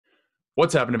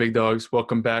What's happening, big dogs?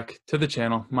 Welcome back to the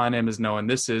channel. My name is Noah, and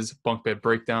this is Bunk Bed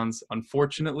Breakdowns.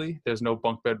 Unfortunately, there's no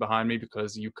bunk bed behind me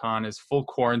because UConn is full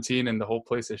quarantine and the whole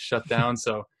place is shut down.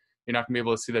 So you're not going to be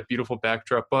able to see that beautiful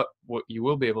backdrop. But what you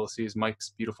will be able to see is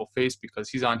Mike's beautiful face because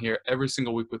he's on here every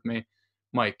single week with me.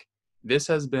 Mike, this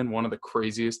has been one of the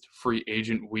craziest free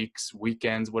agent weeks,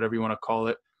 weekends, whatever you want to call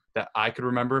it, that I could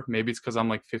remember. Maybe it's because I'm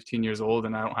like 15 years old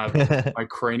and I don't have my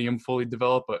cranium fully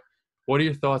developed, but what are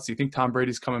your thoughts? Do you think Tom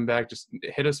Brady's coming back? Just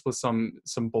hit us with some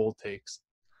bold takes.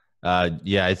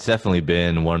 Yeah, it's definitely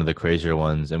been one of the crazier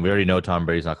ones, and we already know Tom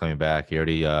Brady's not coming back. He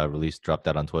already dropped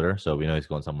that on Twitter, so we know he's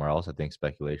going somewhere else. I think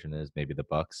speculation is maybe the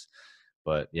Bucks,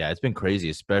 but yeah, it's been crazy,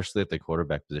 especially at the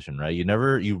quarterback position, right?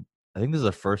 I think this is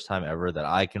the first time ever that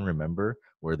I can remember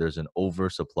where there's an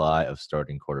oversupply of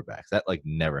starting quarterbacks. That like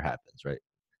never happens, right?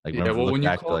 Like Yeah, remember, well, look when you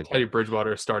back to call Teddy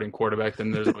Bridgewater a starting quarterback,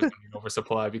 then there's always going to be an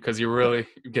oversupply because you're really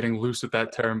getting loose with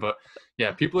that term. But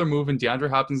yeah, people are moving. DeAndre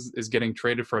Hopkins is getting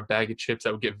traded for a bag of chips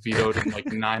that would get vetoed in like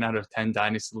 9 out of 10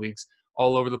 dynasty leagues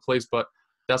all over the place. But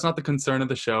that's not the concern of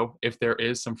the show. If there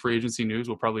is some free agency news,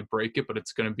 we'll probably break it, but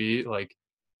it's going to be like,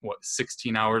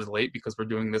 16 hours late because we're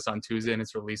doing this on Tuesday and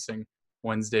it's releasing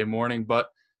Wednesday morning. But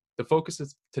the focus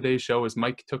of today's show is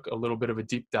Mike took a little bit of a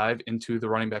deep dive into the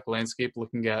running back landscape,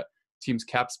 looking at teams'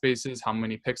 cap spaces, how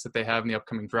many picks that they have in the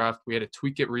upcoming draft. We had to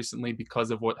tweak it recently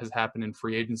because of what has happened in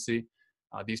free agency.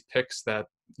 These picks that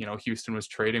Houston was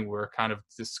trading were kind of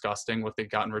disgusting what they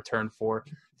got in return for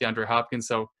DeAndre Hopkins.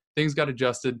 So things got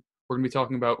adjusted. We're going to be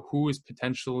talking about who is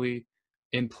potentially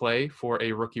in play for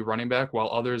a rookie running back,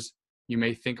 while others you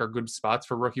may think are good spots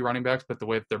for rookie running backs, but the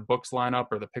way that their books line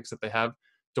up or the picks that they have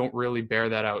don't really bear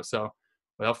that out. So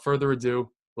without further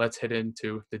ado, let's head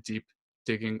into the deep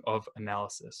digging of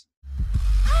analysis.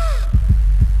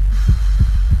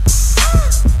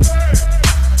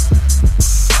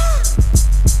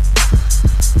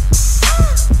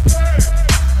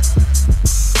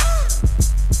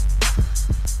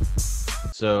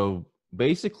 So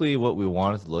basically what we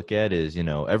wanted to look at is,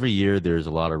 every year there's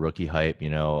a lot of rookie hype.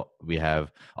 We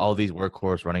have all these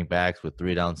workhorse running backs with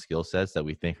 3-down skill sets that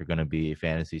we think are going to be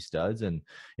fantasy studs. And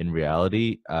in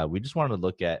reality, we just wanted to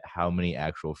look at how many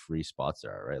actual free spots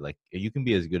there are, right? Like you can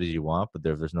be as good as you want, but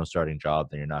if there's no starting job,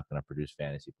 then you're not going to produce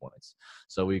fantasy points.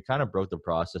 So we kind of broke the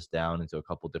process down into a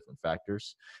couple different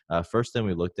factors. First thing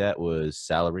we looked at was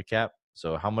salary cap.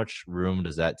 So how much room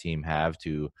does that team have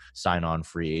to sign on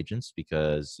free agents?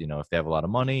 Because, if they have a lot of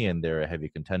money and they're a heavy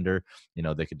contender,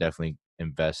 they could definitely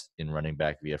invest in running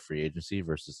back via free agency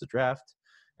versus the draft.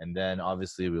 And then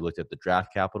obviously we looked at the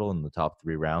draft capital in the top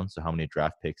 3 rounds. So how many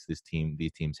draft picks these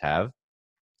teams have.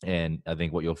 And I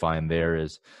think what you'll find there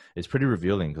is pretty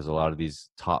revealing because a lot of these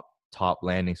top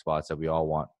landing spots that we all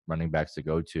want running backs to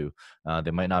go to,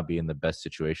 they might not be in the best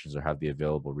situations or have the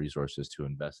available resources to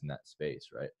invest in that space,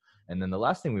 right? And then the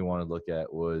last thing we want to look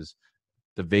at was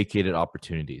the vacated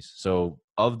opportunities. So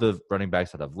of the running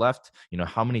backs that have left,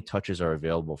 how many touches are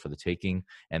available for the taking?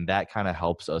 And that kind of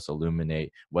helps us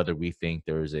illuminate whether we think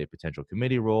there is a potential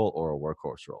committee role or a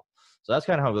workhorse role. So that's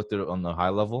kind of how we looked at it on the high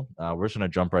level. We're just going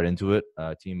to jump right into it,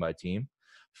 team by team.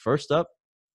 First up,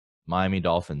 Miami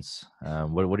Dolphins.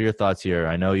 What are your thoughts here?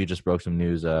 I know you just broke some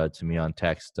news to me on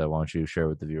text. Why don't you share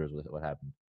with the viewers what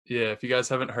happened? Yeah, if you guys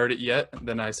haven't heard it yet,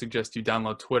 then I suggest you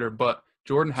download Twitter. But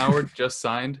Jordan Howard just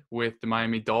signed with the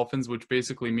Miami Dolphins, which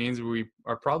basically means we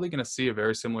are probably going to see a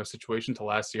very similar situation to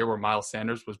last year where Miles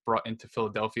Sanders was brought into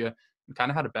Philadelphia and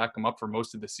kind of had to back him up for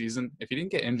most of the season. If he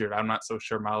didn't get injured, I'm not so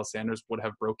sure Miles Sanders would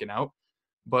have broken out.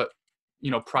 But,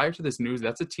 prior to this news,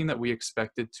 that's a team that we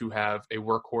expected to have a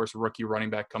workhorse rookie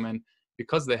running back come in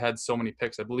because they had so many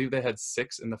picks. I believe they had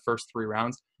 6 in the first 3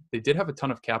 rounds. They did have a ton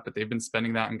of cap, but they've been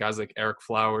spending that on guys like Eric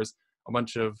Flowers, a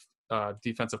bunch of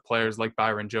defensive players like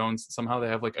Byron Jones. Somehow they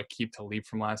have like a keep to leave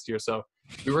from last year. So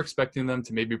we were expecting them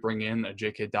to maybe bring in a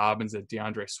J.K. Dobbins, a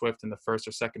DeAndre Swift in the first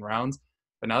or second rounds.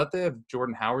 But now that they have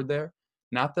Jordan Howard there,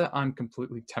 not that I'm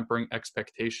completely tempering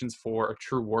expectations for a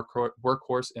true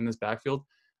workhorse in this backfield.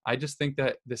 I just think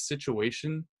that the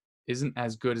situation isn't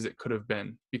as good as it could have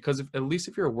been because at least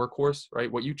if you're a workhorse,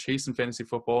 right, what you chase in fantasy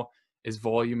football is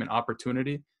volume and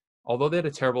opportunity. Although they had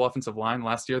a terrible offensive line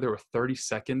last year, they were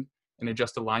 32nd in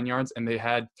adjusted line yards, and they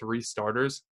had 3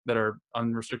 starters that are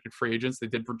unrestricted free agents. They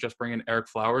did just bring in Eric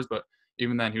Flowers, but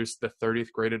even then, he was the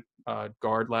 30th graded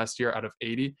guard last year out of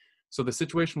 80. So the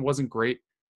situation wasn't great.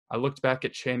 I looked back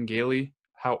at Chan Gailey,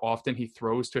 how often he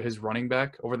throws to his running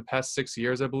back over the past 6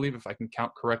 years, I believe, if I can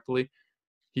count correctly.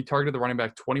 He targeted the running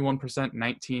back 21%,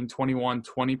 19, 21,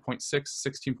 20.6,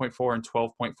 16.4, and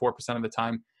 12.4% of the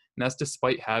time. And that's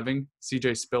despite having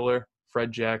CJ Spiller,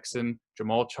 Fred Jackson,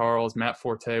 Jamal Charles, Matt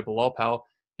Forte, Bilal Powell,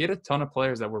 he had a ton of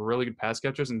players that were really good pass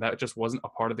catchers, and that just wasn't a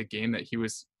part of the game that he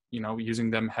was, using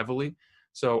them heavily.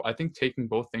 So I think taking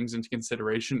both things into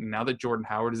consideration, and now that Jordan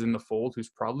Howard is in the fold, who's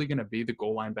probably going to be the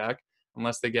goal line back,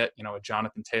 unless they get, a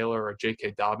Jonathan Taylor or a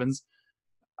J.K. Dobbins.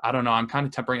 I don't know. I'm kind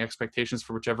of tempering expectations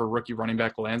for whichever rookie running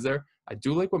back lands there. I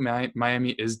do like what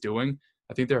Miami is doing.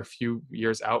 I think they're a few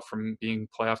years out from being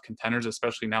playoff contenders,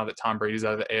 especially now that Tom Brady's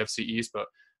out of the AFC East. But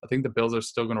I think the Bills are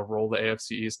still going to roll the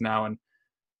AFC East now. And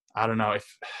I don't know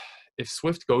if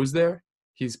Swift goes there,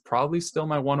 he's probably still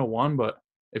my 101. But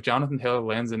if Jonathan Taylor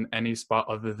lands in any spot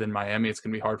other than Miami, it's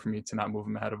going to be hard for me to not move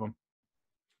him ahead of him.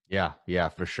 Yeah,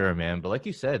 for sure, man. But like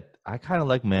you said, I kind of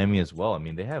like Miami as well. I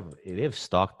mean, they have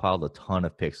stockpiled a ton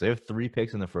of picks. They have 3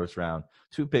 picks in the first round,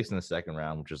 2 picks in the second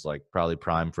round, which is like probably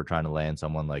prime for trying to land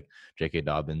someone like J.K.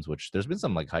 Dobbins, which there's been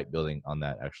some like hype building on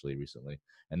that actually recently.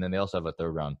 And then they also have a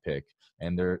 3rd round pick.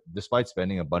 And they're, despite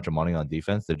spending a bunch of money on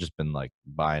defense, they've just been like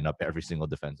buying up every single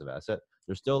defensive asset.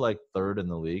 They're still like 3rd in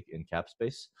the league in cap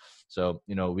space. So,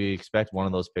 we expect one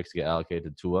of those picks to get allocated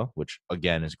to Tua, which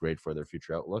again is great for their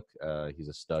future outlook. He's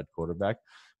a stud quarterback.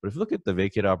 But if you look at the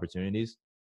vacant opportunities,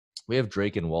 we have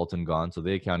Drake and Walton gone. So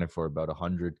they accounted for about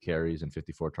 100 carries and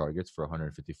 54 targets for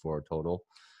 154 total.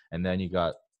 And then you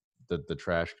got the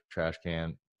trash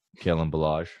can, Kalen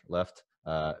Balaj left.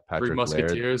 Patrick 3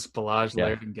 Musketeers, Laird. Balaj, Yeah.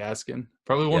 Laird, and Gaskin.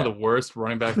 Probably one of the worst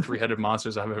running back 3-headed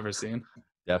monsters I've ever seen.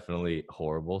 Definitely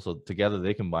horrible. So together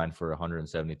they combined for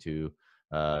 172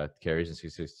 carries and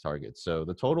 66 targets. So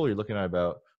the total, you're looking at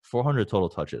about 400 total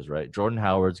touches, right? Jordan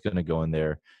Howard's going to go in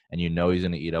there, and he's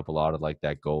going to eat up a lot of like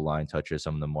that goal line touches,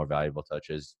 some of the more valuable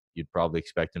touches. You'd probably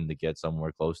expect him to get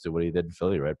somewhere close to what he did in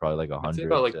Philly, right? Probably like 100. I'd say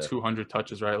about like 200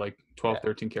 touches, right? Like 12,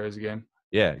 13 carries a game.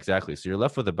 Yeah, exactly. So you're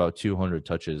left with about 200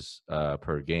 touches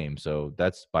per game. So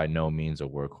that's by no means a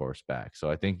workhorse back.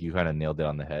 So I think you kind of nailed it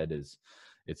on the head.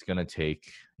 It's going to take,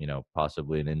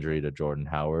 possibly an injury to Jordan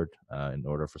Howard in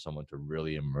order for someone to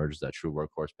really emerge that true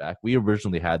workhorse back. We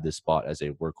originally had this spot as a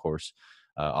workhorse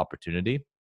opportunity,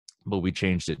 but we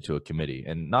changed it to a committee.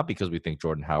 And not because we think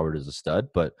Jordan Howard is a stud,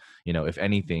 but, if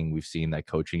anything, we've seen that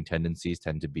coaching tendencies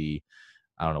tend to be,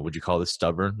 I don't know, would you call this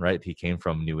stubborn, right? He came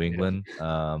from New England.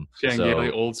 Chan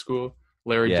Gailey, old school.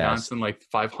 Larry Johnson, like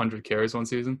 500 carries one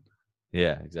season.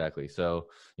 Yeah, exactly. So,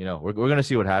 we're going to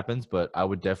see what happens, but I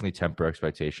would definitely temper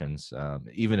expectations,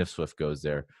 even if Swift goes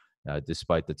there.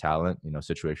 Despite the talent,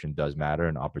 situation does matter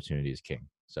and opportunity is king.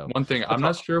 So one thing, I'm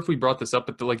not sure if we brought this up,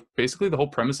 but basically the whole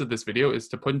premise of this video is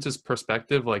to put into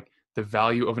perspective, like the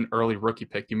value of an early rookie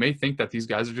pick. You may think that these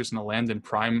guys are just going to land in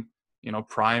prime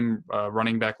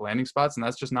running back landing spots, and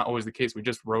that's just not always the case. We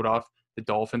just wrote off the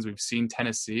Dolphins. We've seen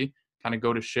Tennessee kind of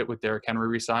go to shit with Derrick Henry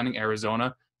resigning.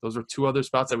 Arizona, those were 2 other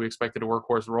spots that we expected a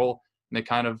workhorse role, and they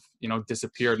kind of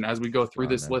disappeared. And as we go through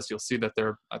this list, you'll see that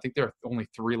I think there are only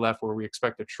 3 left where we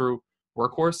expect a true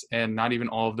workhorse, and not even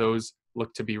all of those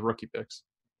look to be rookie picks.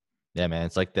 Yeah, man,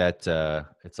 it's like that.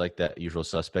 It's like that Usual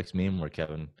Suspects meme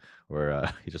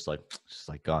where he's just like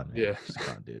gone. Man. Yeah, just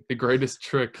gone, dude. The greatest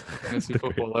trick fantasy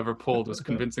football ever pulled was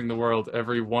convincing the world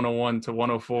every 101 to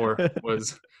 104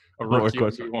 was a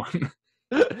rookie one.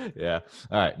 Yeah.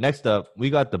 All right. Next up, we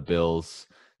got the Bills.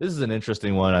 This is an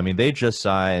interesting one. I mean, they just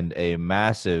signed a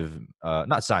massive,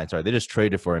 they just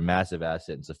traded for a massive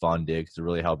asset in Stephon Diggs to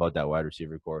really help out that wide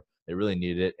receiver core. They really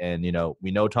needed it. And,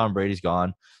 we know Tom Brady's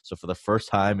gone. So for the first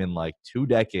time in like 2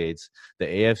 decades, the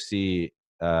AFC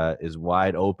is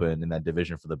wide open in that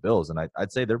division for the Bills. And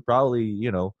I'd say they're probably,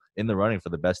 in the running for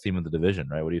the best team in the division,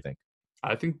 right? What do you think?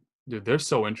 I think, dude, they're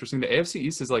so interesting. The AFC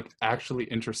East is like actually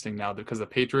interesting now because the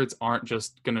Patriots aren't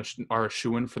just are a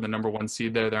shoo-in for the number 1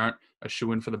 seed there. They aren't a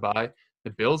shoo-in for the bye. The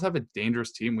Bills have a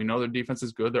dangerous team. We know their defense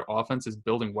is good. Their offense is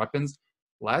building weapons.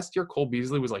 Last year, Cole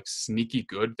Beasley was like sneaky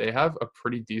good. They have a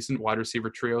pretty decent wide receiver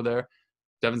trio there.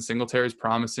 Devin Singletary is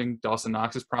promising. Dawson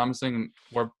Knox is promising. And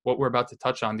what we're about to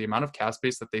touch on, the amount of cap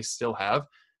space that they still have,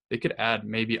 they could add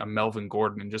maybe a Melvin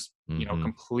Gordon and just,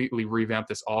 completely revamp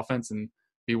this offense and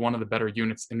be one of the better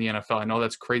units in the NFL. I know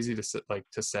that's crazy to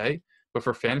say, but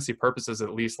for fantasy purposes,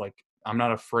 at least, like, I'm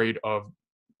not afraid of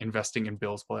investing in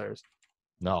Bills players.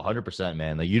 No, 100%,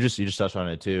 man. Like you just touched on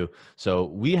it too. So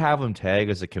we have them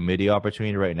tagged as a committee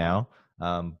opportunity right now,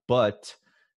 but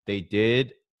they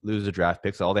did lose the draft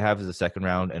picks. All they have is a 2nd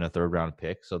round and a 3rd round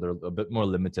pick, so they're a bit more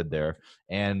limited there.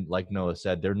 And like Noah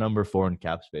said, they're number 4 in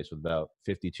cap space with about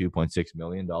 $52.6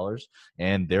 million,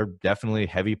 and they're definitely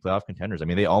heavy playoff contenders. I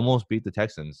mean, they almost beat the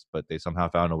Texans, but they somehow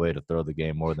found a way to throw the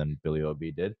game more than Billy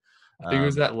O.B. did. I think it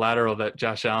was that lateral that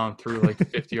Josh Allen threw like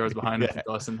 50 yards behind it to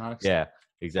Dawson Knox. Yeah.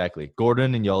 Exactly.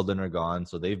 Gordon and Yeldon are gone,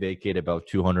 so they vacate about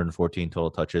 214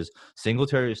 total touches.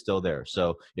 Singletary is still there.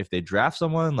 So if they draft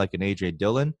someone like an A.J.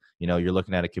 Dillon, you're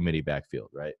looking at a committee backfield,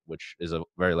 right? Which is a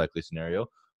very likely scenario.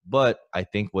 But I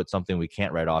think what's something we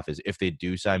can't write off is if they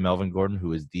do sign Melvin Gordon,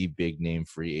 who is the big name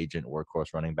free agent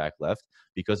workhorse running back left,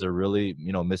 because they're really,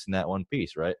 missing that one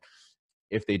piece, right?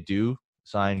 If they do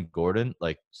sign Gordon,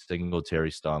 like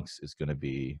Singletary stonks is going to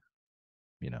be,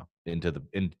 deep into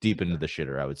the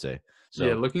shitter, I would say. Yeah,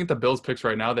 So looking at the Bills picks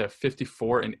right now, they have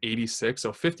 54 and 86.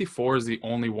 So 54 is the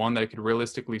only one that I could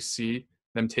realistically see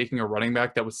them taking a running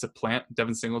back that would supplant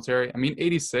Devin Singletary. I mean,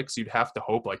 86, you'd have to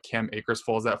hope like Cam Akers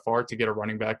falls that far to get a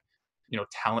running back,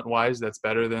 talent-wise, that's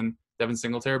better than Devin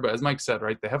Singletary. But as Mike said,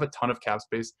 right, they have a ton of cap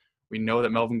space. We know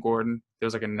that Melvin Gordon,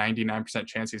 there's like a 99%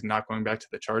 chance he's not going back to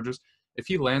the Chargers. If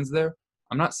he lands there,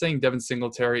 I'm not saying Devin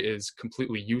Singletary is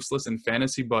completely useless in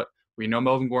fantasy, but we know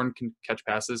Melvin Gordon can catch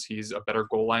passes. He's a better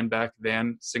goal line back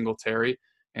than Singletary.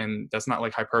 And that's not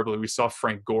like hyperbole. We saw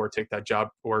Frank Gore take that job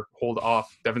or hold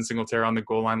off Devin Singletary on the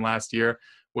goal line last year,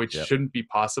 which shouldn't be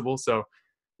possible. So,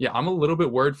 yeah, I'm a little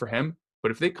bit worried for him.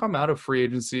 But if they come out of free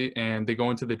agency and they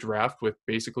go into the draft with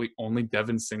basically only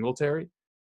Devin Singletary,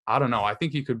 I don't know. I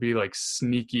think he could be like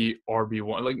sneaky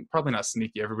RB1. Like, probably not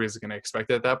sneaky. Everybody's going to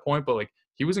expect it at that point. But like,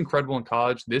 he was incredible in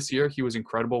college. This year, he was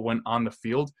incredible when on the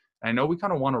field. I know we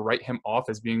kind of want to write him off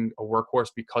as being a workhorse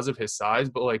because of his size,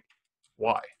 but like,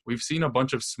 why? We've seen a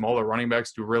bunch of smaller running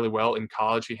backs do really well in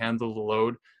college. He handled the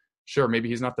load. Sure, maybe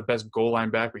he's not the best goal line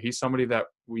back, but he's somebody that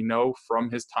we know from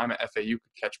his time at FAU could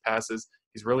catch passes.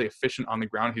 He's really efficient on the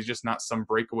ground. He's just not some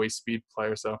breakaway speed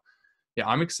player. So, yeah,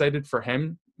 I'm excited for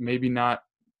him. Maybe not.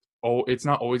 Oh, it's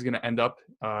not always going to end up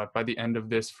by the end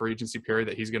of this free agency period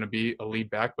that he's going to be a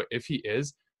lead back. But if he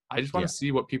is, I just want to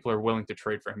see what people are willing to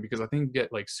trade for him because I think you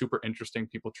get like super interesting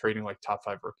people trading like top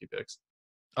 5 rookie picks.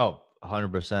 Oh,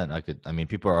 100%.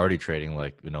 People are already trading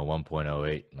like,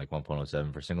 1.08, like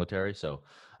 1.07 for Singletary. So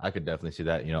I could definitely see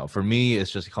that. For me, it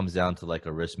just comes down to like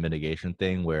a risk mitigation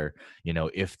thing where,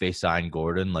 if they sign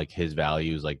Gordon, like his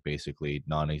value is like basically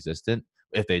non-existent.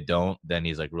 If they don't, then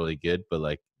he's like really good. But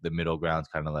like the middle ground's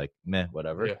kind of like meh,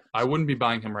 whatever. Yeah, I wouldn't be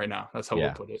buying him right now. That's how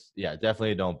we'll put it. Yeah,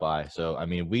 definitely don't buy. So,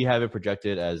 we have it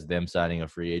projected as them signing a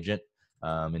free agent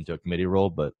into a committee role,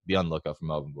 but be on the lookout for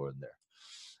Melvin Gordon there.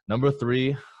 Number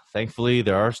 3, thankfully,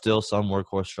 there are still some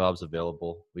workhorse jobs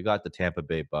available. We got the Tampa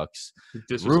Bay Bucks.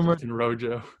 Disrespecting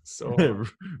Rojo. So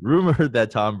rumored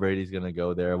that Tom Brady's going to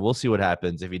go there. We'll see what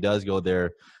happens. If he does go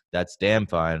there, that's damn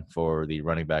fine for the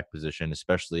running back position,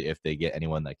 especially if they get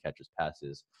anyone that catches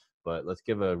passes. But let's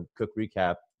give a quick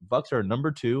recap. Bucks are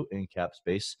number 2 in cap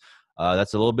space.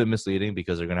 That's a little bit misleading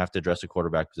because they're going to have to address the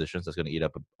quarterback positions. That's going to eat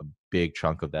up a big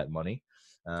chunk of that money.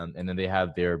 And then they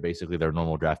have basically their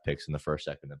normal draft picks in the first,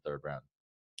 second, and third round.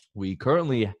 We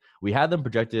had them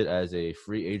projected as a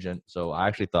free agent. So I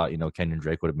actually thought, Kenyon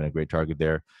Drake would have been a great target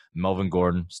there. Melvin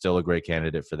Gordon, still a great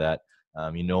candidate for that.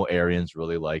 Arians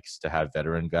really likes to have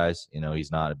veteran guys.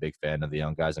 He's not a big fan of the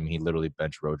young guys. He literally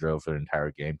benched Rojo for the entire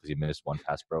game because he missed one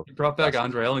pass pro. He brought back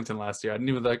Andre Ellington last year. I didn't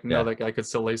even know that guy could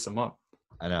still lace him up.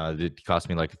 I know. It cost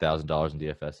me like $1,000 in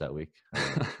DFS that week.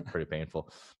 Pretty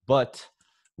painful. But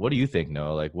what do you think,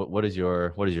 Noah? Like, what is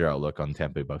your outlook on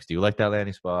Tampa Bay Bucks? Do you like that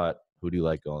landing spot? Who do you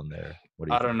like going there?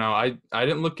 I don't know. I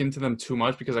didn't look into them too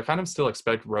much because I kind of still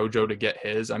expect Rojo to get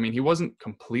his. He wasn't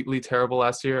completely terrible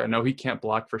last year. I know he can't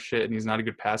block for shit and he's not a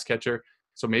good pass catcher.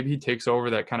 So maybe he takes over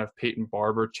that kind of Peyton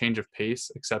Barber change of pace,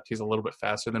 except he's a little bit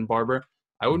faster than Barber.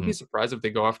 I wouldn't be surprised if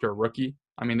they go after a rookie.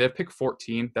 They have pick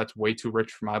 14. That's way too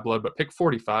rich for my blood. But pick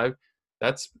 45,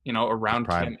 that's, around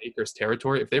Cam Akers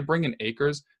territory. If they bring in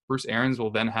Akers, Bruce Arians will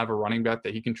then have a running back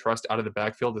that he can trust out of the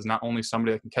backfield as not only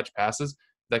somebody that can catch passes,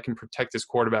 that can protect his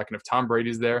quarterback. And if Tom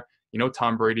Brady's there,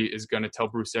 Tom Brady is going to tell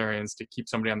Bruce Arians to keep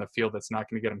somebody on the field that's not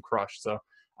going to get him crushed. So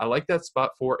I like that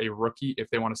spot for a rookie if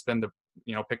they want to spend the,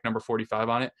 pick number 45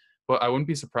 on it. But I wouldn't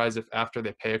be surprised if after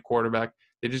they pay a quarterback,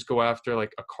 they just go after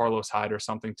like a Carlos Hyde or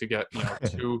something to get,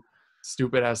 2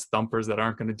 stupid ass thumpers that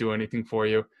aren't going to do anything for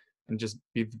you and just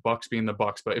be the Bucks being the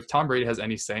Bucks. But if Tom Brady has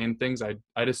any say in things,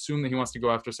 I'd assume that he wants to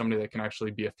go after somebody that can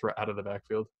actually be a threat out of the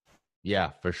backfield.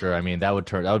 Yeah, for sure. That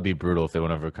would be brutal if they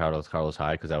went over Carlos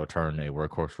Hyde because that would turn a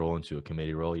workhorse role into a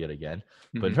committee role yet again.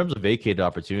 But in terms of vacated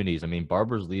opportunities,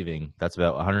 Barber's leaving. That's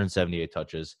about 178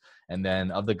 touches. And then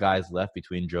of the guys left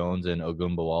between Jones and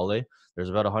Ogunbowale,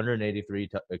 there's about 183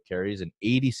 carries and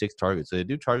 86 targets. So they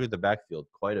do target the backfield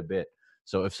quite a bit.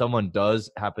 So if someone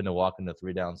does happen to walk in the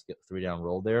three down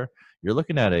role there, you're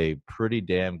looking at a pretty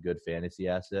damn good fantasy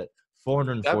asset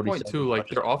At that point 447 too, like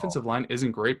touches their overall. offensive line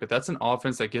isn't great, but that's an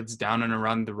offense that gets down and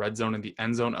around the red zone and the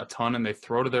end zone a ton, and they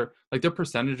throw to their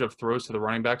percentage of throws to the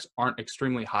running backs aren't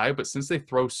extremely high, but since they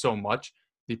throw so much,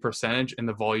 the percentage and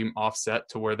the volume offset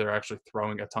to where they're actually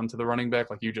throwing a ton to the running back,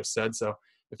 like you just said. So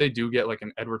if they do get like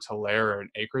an Edwards-Helaire or an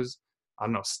Akers, I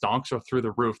don't know, stonks are through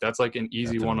the roof. That's like an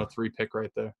easy Definitely. 103 pick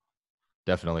right there.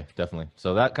 Definitely, definitely.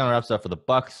 So that kind of wraps up for the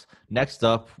Bucks. Next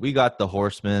up, we got the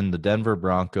Horsemen, the Denver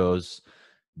Broncos.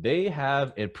 They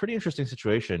have a pretty interesting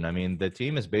situation. I mean, the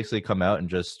team has basically come out and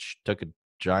just took a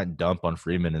giant dump on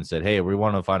Freeman and said, "Hey, we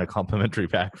want to find a complimentary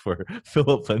pack for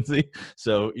Philip Lindsay."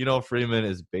 So, Freeman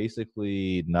is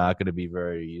basically not going to be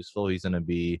very useful. He's going to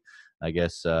be, I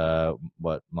guess,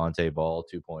 Monte Ball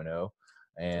 2.0.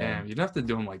 Damn, And you'd have to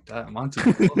do him like that. Monty.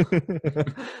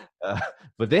 uh,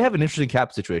 but they have an interesting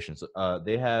cap situation. So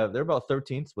they're about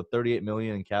 13th with 38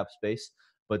 million in cap space,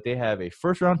 but they have a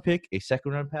first round pick, a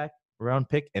second round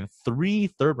pick, and 3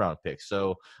 third round picks.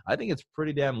 So I think it's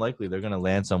pretty damn likely they're going to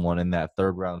land someone in that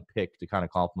third round pick to kind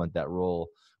of complement that role.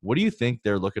 What do you think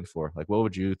they're looking for? Like, what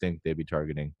would you think they'd be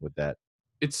targeting with that?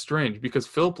 It's strange because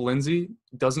Philip Lindsay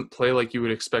doesn't play like you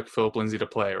would expect Philip Lindsay to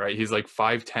play, right? He's like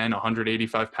 5'10",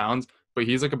 185 pounds, but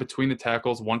he's like a between the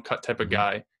tackles, one cut type of Mhm.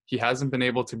 guy. He hasn't been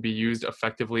able to be used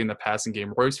effectively in the passing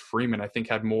game. Royce Freeman, I think,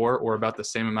 had more or about the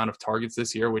same amount of targets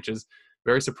this year, which is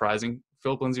very surprising.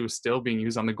 Philip Lindsay was still being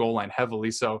used on the goal line heavily,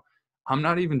 so I'm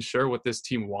not even sure what this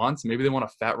team wants. Maybe they want a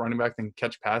fat running back that can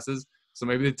catch passes. So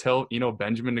maybe they tell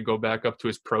Benjamin to go back up to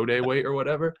his pro day weight or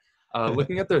whatever.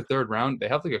 Looking at their third round, they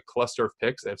have like a cluster of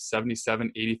picks. They have 77,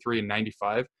 83, and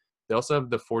 95. They also have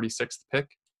the 46th pick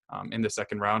in the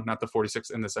second round, not the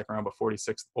 46th in the second round, but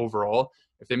 46th overall.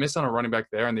 If they miss on a running back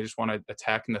there and they just want to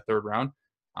attack in the third round,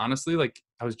 honestly, like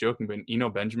I was joking, but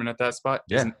Benjamin at that spot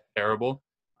Yeah, isn't terrible.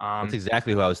 that's Um,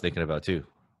 exactly who I was thinking about too.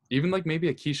 Even like maybe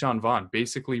a Keyshawn Vaughn,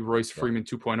 basically Royce Yeah. Freeman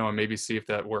 2.0, and maybe see if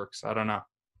that works. I don't know.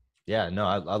 Yeah,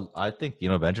 no, I think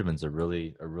Benjamin's a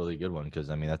really good one because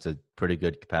I mean that's a pretty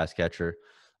good pass catcher.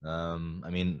 I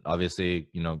mean, obviously,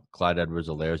 Clyde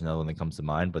Edwards-Helaire is another one that comes to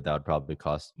mind, but that would probably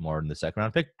cost more in the second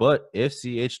round pick. But if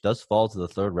CH does fall to the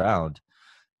third round,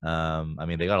 I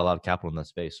mean, they got a lot of capital in that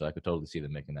space, so I could totally see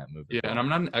them making that move as Yeah, and well. I'm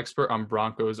not an expert on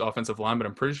Broncos offensive line, but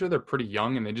I'm pretty sure they're pretty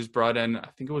young, and they just brought in, I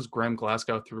think it was Graham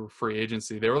Glasgow through free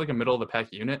agency. They were like a middle of the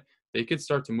pack unit. They could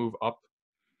start to move up,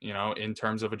 in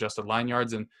terms of adjusted line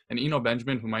yards, and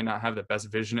Benjamin, who might not have the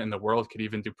best vision in the world, could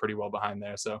even do pretty well behind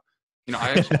there. So,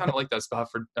 I actually kind of like that spot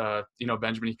for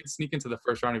Benjamin. He could sneak into the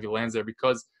first round if he lands there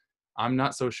because I'm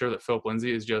not so sure that Philip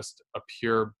Lindsay is just a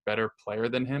pure better player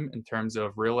than him in terms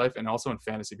of real life and also in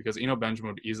fantasy because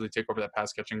Benjamin would easily take over that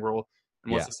pass catching role.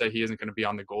 And what's Yeah, to say he isn't going to be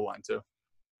on the goal line too?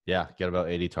 yeah, get about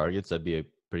 80 targets. That'd be a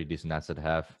pretty decent asset to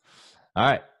have. All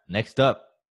right, next up,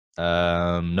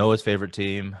 Noah's favorite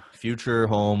team, future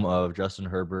home of Justin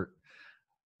Herbert,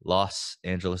 Los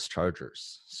Angeles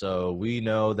Chargers. So we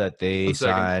know that they 1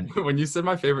 second. signed. When you said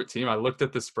my favorite team, I looked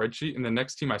at the spreadsheet and the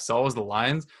next team I saw was the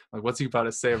Lions. Like, what's he about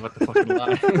to say about the fucking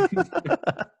Lions?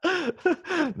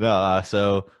 No,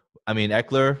 so I mean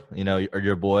Eckler, or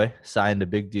your boy signed a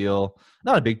big deal.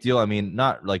 Not a big deal. I mean,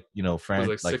 not like It was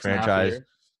like six and a half a franchise. year.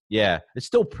 Yeah, it's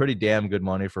still pretty damn good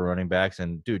money for running backs.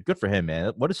 And dude, good for him,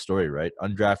 man. What a story, right?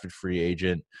 Undrafted free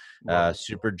agent, Love it.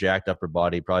 super jacked upper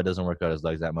body. Probably doesn't work out his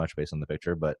legs that much based on the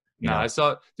picture, but Nah, I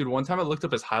saw, dude, one time I looked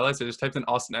up his highlights. I just typed in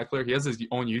Austin Eckler. He has his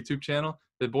own YouTube channel.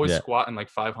 The boy's yeah. squatting like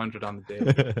 500 on the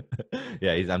daily.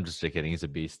 Yeah, I'm just kidding. He's a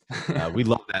beast. We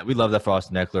love that. We love that for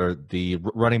Austin Eckler, the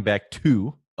running back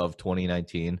 2 of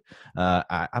 2019.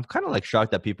 I'm kind of like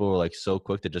shocked that people were like so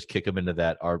quick to just kick him into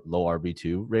that low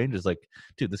RB2 range. It's like,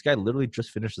 dude, this guy literally just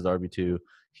finished his RB2.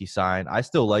 He signed. I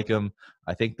still like him.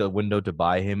 I think the window to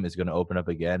buy him is going to open up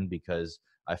again because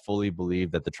I fully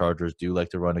believe that the Chargers do like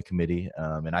to run a committee.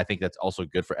 And I think that's also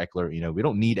good for Eckler. We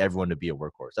don't need everyone to be a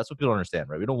workhorse. That's what people don't understand,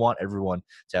 right? We don't want everyone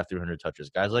to have 300 touches.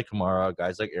 Guys like Kamara,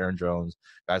 guys like Aaron Jones,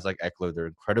 guys like Eckler, they're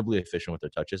incredibly efficient with their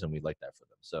touches, and we like that for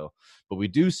them. So, but we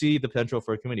do see the potential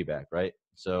for a committee back, right?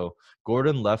 So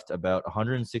Gordon left about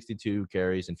 162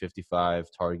 carries and 55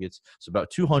 targets, so about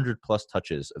 200 plus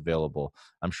touches available.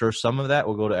 I'm sure some of that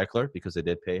will go to Eckler because they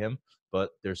did pay him, but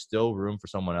there's still room for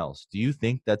someone else. Do you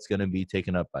think that's going to be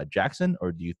taken up by Jackson,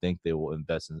 or do you think they will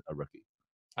invest in a rookie?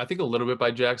 I think a little bit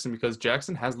by Jackson because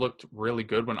Jackson has looked really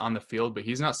good when on the field, but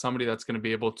he's not somebody that's going to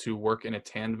be able to work in a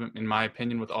tandem, in my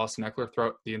opinion, with Austin Eckler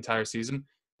throughout the entire season.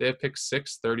 They have picked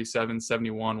 6, 37,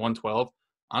 71, 112.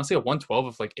 Honestly, at 112,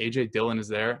 if like A.J. Dillon is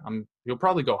there, he'll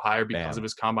probably go higher because of Bam.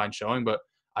 his combine showing, but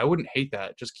I wouldn't hate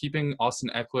that. Just keeping Austin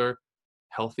Eckler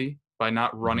healthy by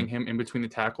not running Mhm. him in between the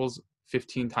tackles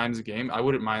 15 times a game, I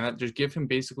wouldn't mind that. Just give him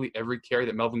basically every carry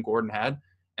that Melvin Gordon had,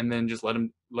 and then just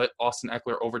let Austin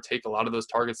Eckler overtake a lot of those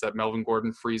targets that Melvin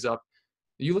Gordon frees up.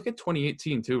 You look at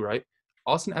 2018 too, right?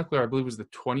 Austin Eckler, I believe, was the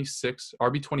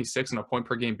RB 26 on a point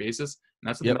per game basis, and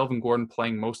that's with Yep. Melvin Gordon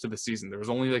playing most of the season. There was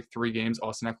only like 3 games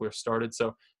Austin Eckler started.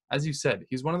 So as you said,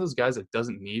 he's one of those guys that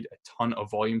doesn't need a ton of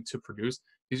volume to produce.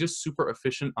 He's just super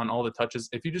efficient on all the touches.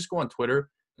 If you just go on Twitter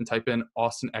and type in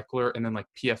Austin Eckler and then like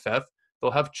PFF,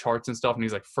 they'll have charts and stuff, and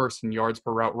he's like first in yards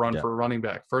per route run Yeah. for a running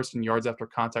back, first in yards after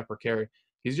contact per carry.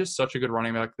 He's just such a good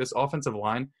running back. This offensive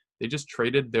line, they just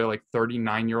traded their like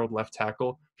 39-year-old left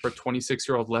tackle for a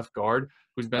 26-year-old left guard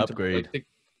who's been Upgrade.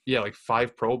 to like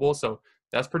 5 Pro Bowls. So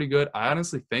that's pretty good. I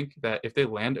honestly think that if they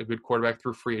land a good quarterback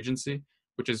through free agency,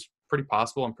 which is pretty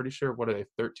possible, I'm pretty sure, what are they,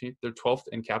 13th? They're 12th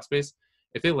in cap space.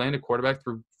 If they land a quarterback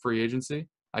through free agency,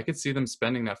 I could see them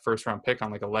spending that first-round pick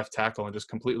on like a left tackle and just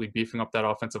completely beefing up that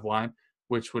offensive line,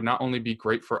 which would not only be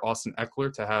great for Austin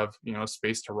Eckler to have,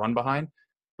 space to run behind,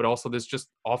 but also this just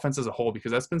offense as a whole,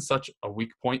 because that's been such a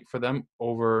weak point for them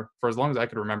for as long as I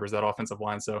could remember, is that offensive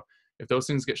line. So if those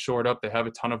things get shored up, they have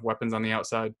a ton of weapons on the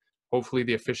outside. Hopefully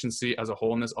the efficiency as a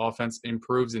whole in this offense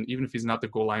improves, and even if he's not the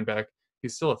goal line back,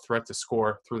 he's still a threat to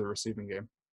score through the receiving game.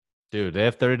 Dude, they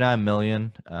have 39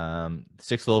 million,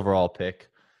 6th overall pick.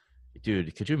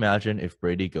 Dude, could you imagine if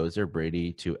Brady goes there,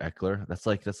 Brady to Eckler? That's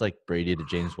like Brady to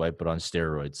James White, but on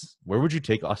steroids. Where would you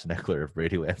take Austin Eckler if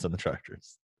Brady lands on the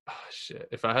Chargers? Oh, shit.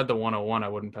 If I had the 101, I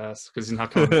wouldn't pass because he's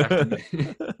not coming back to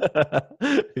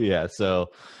me. Yeah.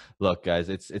 So, look, guys,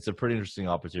 it's a pretty interesting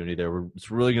opportunity there. It's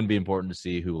really going to be important to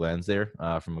see who lands there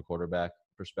from a quarterback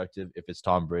perspective. If it's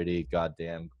Tom Brady,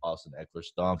 goddamn, Austin Eckler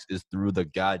stonks is through the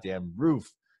goddamn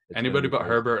roof. Anybody but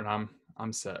Herbert, and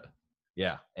I'm set.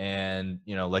 Yeah. And,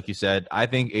 like you said, I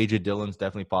think AJ Dillon's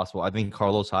definitely possible. I think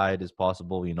Carlos Hyde is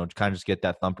possible, to kind of just get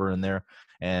that thumper in there.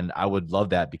 And I would love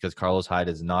that because Carlos Hyde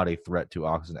is not a threat to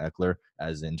Austin Eckler,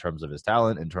 as in terms of his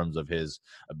talent, in terms of his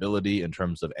ability, in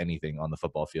terms of anything on the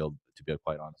football field, to be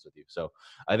quite honest with you. So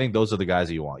I think those are the guys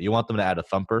that you want. You want them to add a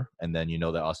thumper, and then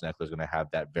that Austin Eckler is going to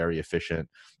have that very efficient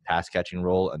pass catching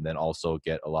role, and then also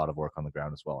get a lot of work on the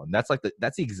ground as well. And that's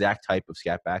that's the exact type of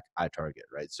scat back I target,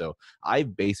 right? So I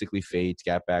basically fade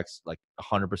scat backs like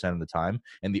 100% of the time,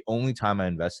 and the only time I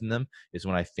invest in them is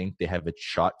when I think they have a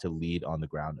shot to lead on the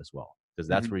ground as well, because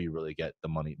that's where you really get the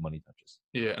money touches.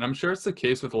 Yeah, and I'm sure it's the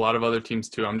case with a lot of other teams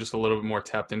too. I'm just a little bit more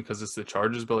tapped in because it's the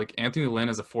Chargers, but like Anthony Lynn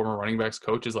as a former running backs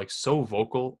coach is like so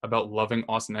vocal about loving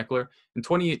Austin Eckler. In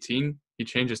 2018, he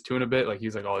changed his tune a bit. Like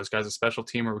he's like, oh, this guy's a special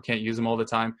teamer. We can't use him all the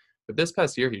time. But this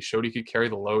past year, he showed he could carry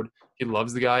the load. He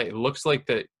loves the guy. It looks like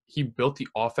that he built the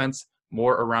offense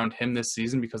more around him this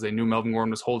season because they knew Melvin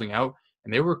Gordon was holding out,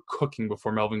 and they were cooking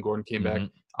before Melvin Gordon came back.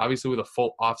 Obviously, with a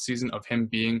full offseason of him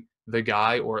being the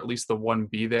guy, or at least the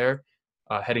 1B there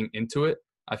heading into it,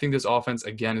 I think this offense,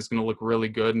 again, is going to look really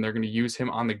good, and they're going to use him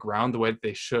on the ground the way that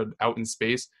they should out in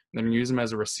space, and they're going to use him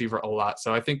as a receiver a lot.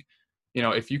 So I think,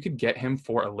 if you could get him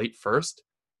for a late first,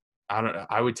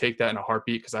 I would take that in a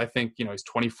heartbeat because I think, he's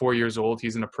 24 years old.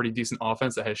 He's in a pretty decent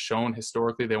offense that has shown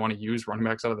historically they want to use running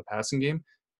backs out of the passing game.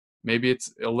 Maybe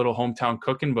it's a little hometown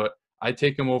cooking, but I'd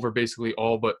take him over basically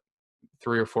all but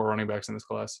 3 or 4 running backs in this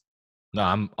class. No,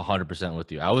 I'm 100%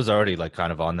 with you. I was already like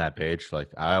kind of on that page. Like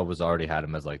I was already had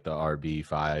him as like the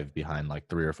RB5 behind like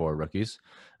 3 or 4 rookies.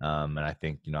 And I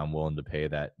think, I'm willing to pay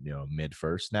that, mid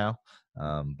first now.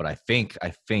 But I think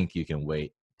you can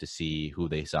wait to see who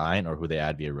they sign or who they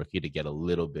add via rookie to get a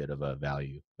little bit of a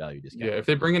value discount. Yeah, if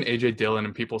they bring in AJ Dillon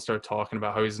and people start talking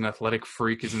about how he's an athletic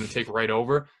freak, he's going to take right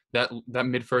over, that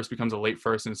mid first becomes a late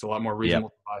first, and it's a lot more reasonable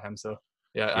to buy him. So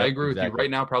yeah, I agree with you. Right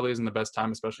now probably isn't the best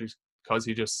time, especially because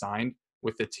he just signed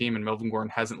with the team and Melvin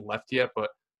Gordon hasn't left yet.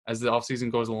 But as the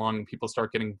offseason goes along and people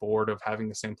start getting bored of having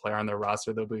the same player on their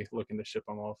roster, they'll be looking to ship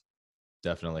him off.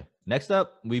 Definitely. Next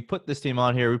up, we put this team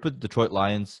on here. We put the Detroit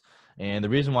Lions. And the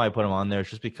reason why I put him on there is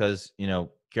just because,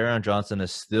 Kerryon Johnson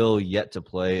is still yet to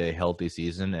play a healthy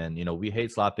season. And, we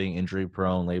hate slapping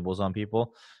injury-prone labels on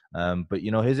people. But,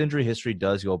 his injury history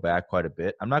does go back quite a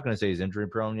bit. I'm not going to say he's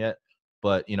injury-prone yet,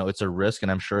 but, it's a risk.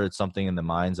 And I'm sure it's something in the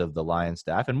minds of the Lions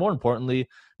staff. And more importantly,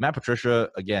 Matt Patricia,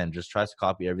 again, just tries to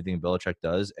copy everything Belichick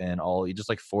does. And he just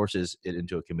like forces it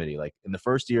into a committee. Like in the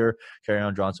first year,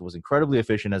 Kerryon Johnson was incredibly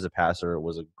efficient as a passer,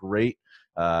 was a great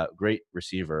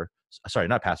receiver. Sorry,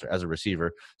 not passer, as a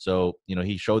receiver. So,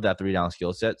 he showed that 3-down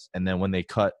skill sets. And then when they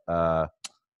cut,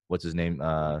 what's his name?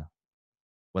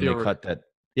 When they cut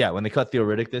Theo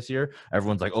Riddick this year,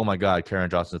 everyone's like, oh my God, Kerryon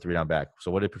Johnson's a 3-down back.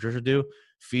 So what did Patricia do?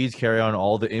 Feeds Kerryon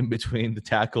all the in between the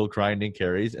tackle grinding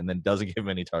carries and then doesn't give him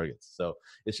any targets. So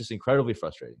it's just incredibly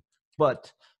frustrating.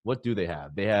 But what do they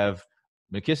have? They have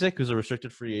McKissick, who's a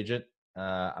restricted free agent.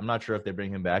 I'm not sure if they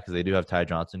bring him back because they do have Ty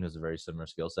Johnson, who has a very similar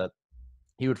skill set.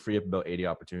 He would free up about 80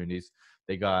 opportunities.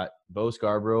 They got Bo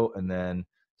Scarborough and then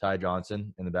Ty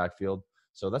Johnson in the backfield.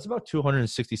 So that's about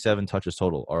 267 touches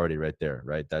total already right there,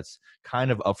 right? That's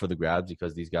kind of up for the grabs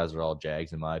because these guys are all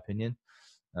Jags, in my opinion.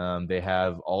 They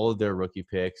have all of their rookie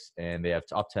picks, and they have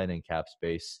top 10 in cap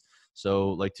space. So,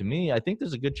 like, to me, I think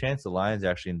there's a good chance the Lions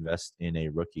actually invest in a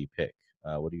rookie pick.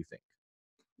 What do you think?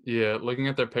 Yeah, looking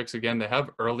at their picks again, they have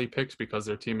early picks because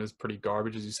their team is pretty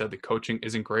garbage. As you said, the coaching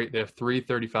isn't great. They have 3,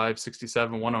 35,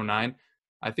 67, 109.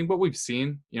 I think what we've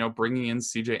seen, bringing in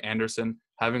CJ Anderson,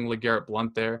 having LeGarrette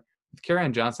Blount there, with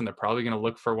Kerryon Johnson, they're probably going to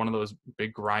look for one of those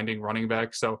big grinding running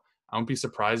backs. So I won't be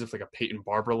surprised if like a Peyton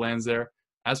Barber lands there.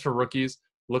 As for rookies,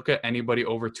 look at anybody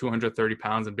over 230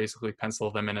 pounds and basically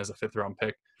pencil them in as a 5th-round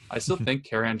pick. I still think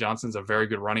Kerryon Johnson's a very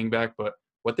good running back, but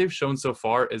what they've shown so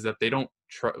far is that they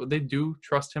do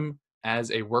trust him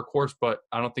as a workhorse, but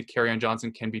I don't think Kerryon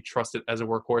Johnson can be trusted as a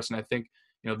workhorse. And I think,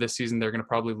 this season they're going to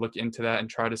probably look into that and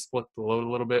try to split the load a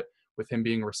little bit with him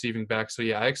being a receiving back. So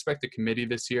yeah, I expect a committee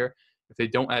this year. If they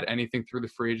don't add anything through the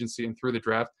free agency and through the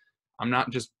draft, I'm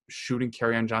not just shooting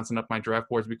Kerryon Johnson up my draft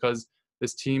boards because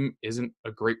this team isn't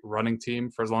a great running team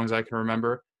for as long as I can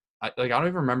remember. I don't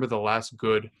even remember the last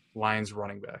good Lions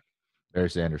running back. Barry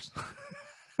Sanders.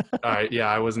 All right, yeah,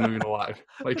 I wasn't even alive.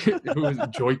 Like, who was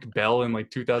Joik Bell in like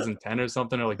 2010 or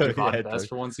something, or like Javon Best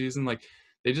for one season? Like,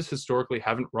 they just historically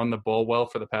haven't run the ball well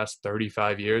for the past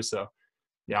 35 years. So,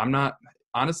 yeah, I'm not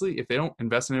honestly. If they don't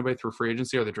invest in anybody through free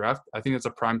agency or the draft, I think it's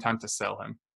a prime time to sell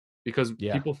him because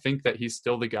people think that he's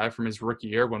still the guy from his rookie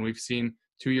year when we've seen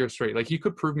 2 years straight. Like, he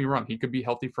could prove me wrong. He could be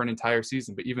healthy for an entire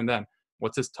season, but even then,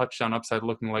 what's his touchdown upside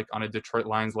looking like on a Detroit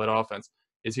Lions-led offense?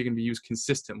 Is he going to be used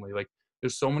consistently? Like,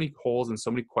 there's so many holes and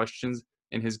so many questions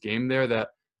in his game there that,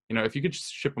 if you could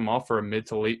just ship him off for a mid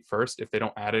to late first, if they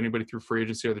don't add anybody through free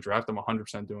agency or the draft, I'm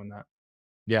 100% doing that.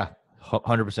 Yeah,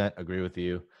 100% agree with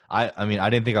you. I mean, I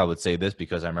didn't think I would say this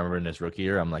because I remember in his rookie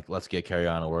year, I'm like, let's get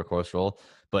Kerryon a workhorse role.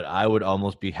 But I would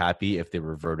almost be happy if they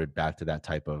reverted back to that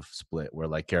type of split where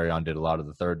like Kerryon did a lot of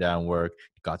the third down work,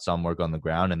 got some work on the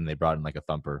ground, and they brought in like a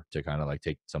thumper to kind of like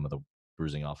take some of the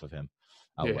bruising off of him.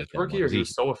 Yeah, his rookie year, he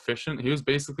was so efficient. He was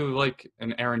basically like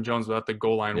an Aaron Jones without the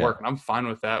goal line work, and I'm fine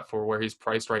with that for where he's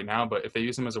priced right now. But if they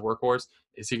use him as a workhorse,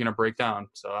 is he going to break down?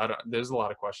 So there's a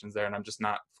lot of questions there, and I'm just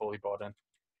not fully bought in.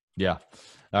 Yeah.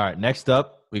 All right. Next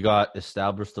up, we got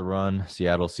Establish the Run,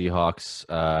 Seattle Seahawks,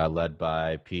 led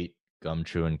by Pete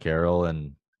Gumshoe and Carroll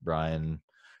and Brian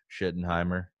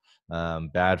Schittenheimer.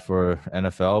 Bad for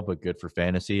NFL, but good for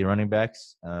fantasy running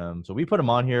backs. So we put them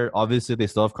on here. Obviously, they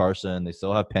still have Carson. They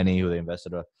still have Penny, who they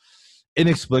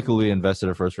inexplicably invested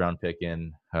a first-round pick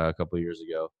in a couple of years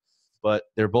ago. But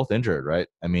they're both injured, right?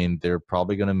 I mean, they're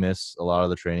probably going to miss a lot of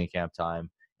the training camp time.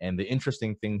 And the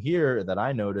interesting thing here that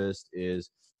I noticed is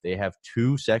they have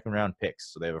 2 second-round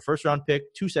picks. So they have a first-round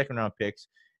pick, 2 second-round picks,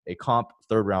 a comp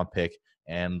third-round pick.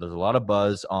 And there's a lot of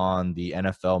buzz on the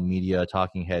NFL media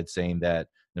talking heads saying that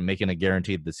they're making a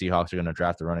guarantee that the Seahawks are going to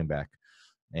draft a running back.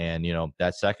 And,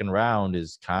 that second round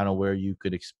is kind of where you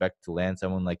could expect to land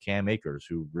someone like Cam Akers,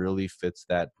 who really fits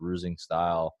that bruising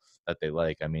style that they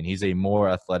like. I mean, he's a more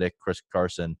athletic Chris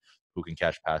Carson who can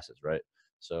catch passes, right?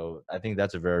 So I think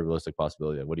that's a very realistic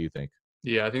possibility. What do you think?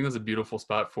 Yeah, I think that's a beautiful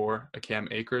spot for a Cam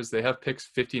Akers. They have picks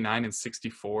 59 and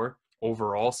 64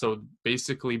 overall. So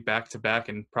basically back-to-back,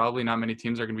 and probably not many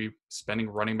teams are going to be spending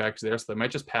running backs there. So they might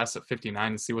just pass at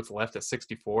 59 and see what's left at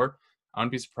 64. I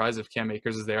wouldn't be surprised if Cam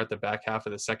Akers is there at the back half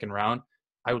of the second round.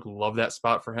 I would love that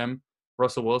spot for him.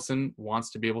 Russell Wilson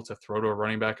wants to be able to throw to a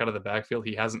running back out of the backfield.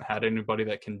 He hasn't had anybody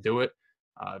that can do it.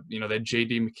 They had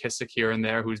J.D. McKissick here and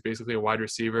there, who's basically a wide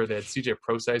receiver. They had C.J.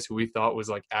 Prosise, who we thought was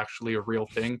like actually a real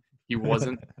thing. He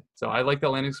wasn't. So I like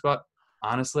that landing spot.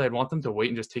 Honestly, I'd want them to wait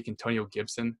and just take Antonio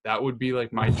Gibson. That would be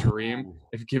like my dream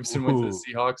if Gibson went to the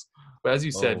Seahawks. But as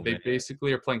you said, they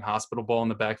basically are playing hospital ball in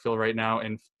the backfield right now.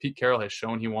 And Pete Carroll has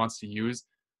shown he wants to use,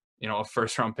 a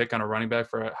first-round pick on a running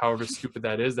back for however stupid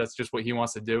that is. That's just what he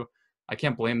wants to do. I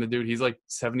can't blame the dude. He's like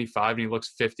 75 and he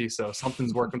looks 50, so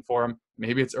something's working for him.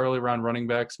 Maybe it's early round running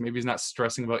backs. Maybe he's not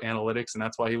stressing about analytics, and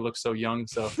that's why he looks so young.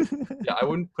 So, yeah, I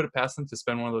wouldn't put it past him to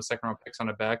spend one of those second-round picks on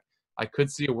a back. I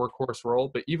could see a workhorse role,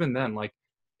 but even then, like,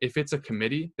 if it's a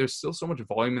committee, there's still so much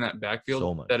volume in that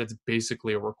backfield that it's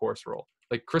basically a workhorse role.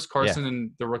 Like Chris Carson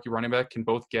and the rookie running back can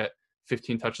both get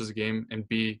 15 touches a game and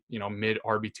be, mid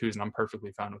RB2s, and I'm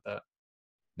perfectly fine with that.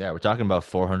 Yeah, we're talking about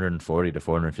 440 to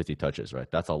 450 touches, right?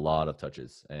 That's a lot of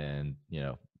touches. And,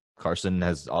 Carson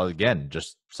has, again,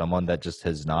 just someone that just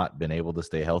has not been able to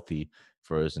stay healthy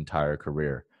for his entire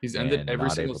career He's ended and every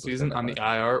not single able to stay season that on the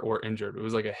high. IR or injured. It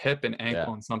was like a hip and Yeah.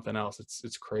 ankle and something else.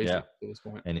 It's crazy Yeah. at this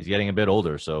point. And he's getting a bit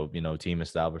older. So, team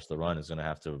established the run is going to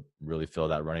have to really fill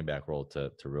that running back role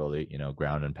to really,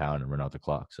 ground and pound and run out the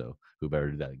clock. So who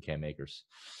better do that than Cam Akers?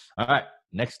 All right.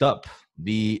 Next up,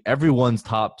 everyone's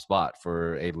top spot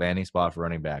for a landing spot for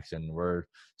running backs. And we're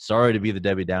sorry to be the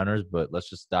Debbie Downers, but let's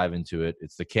just dive into it.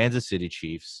 It's the Kansas City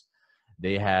Chiefs.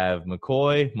 They have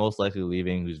McCoy most likely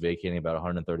leaving, who's vacating about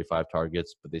 135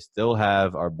 targets, but they still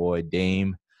have our boy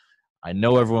Dame. I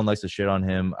know everyone likes to shit on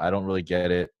him. I don't really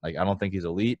get it. Like, I don't think he's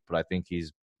elite, but I think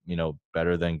he's,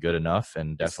 better than good enough,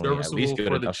 and He's definitely at least serviceable good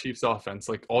for the enough. Chiefs offense.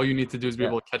 Like all you need to do is be Yeah.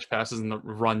 able to catch passes and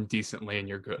run decently and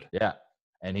you're good. Yeah.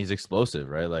 And he's explosive,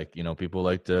 right? Like, people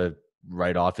like to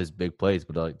write off his big plays,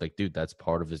 but like, dude, that's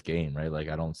part of his game, right? Like,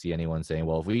 I don't see anyone saying,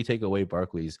 well, if we take away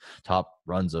Barkley's top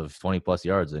runs of 20 plus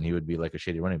yards, then he would be like a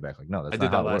shitty running back. Like, no, that's I not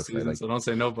did how that it last works, season, right? Like, so don't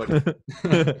say nobody.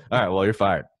 all right, well, you're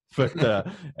fired. But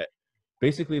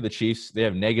basically, the Chiefs, they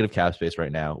have negative cap space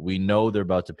right now. We know they're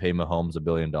about to pay Mahomes $1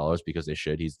 billion because they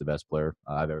should. He's the best player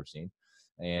I've ever seen.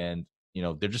 And,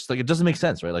 they're just like, it doesn't make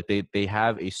sense, right? Like they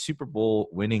have a Super Bowl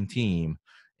winning team,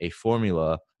 a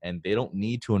formula, and they don't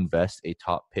need to invest a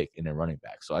top pick in a running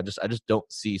back. So I just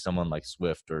don't see someone like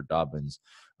Swift or Dobbins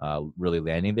really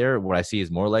landing there. What I see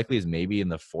is more likely is maybe in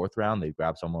the 4th round, they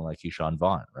grab someone like Keyshawn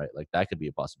Vaughn, right? Like that could be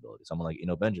a possibility. Someone like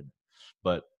Benjamin.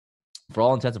 But for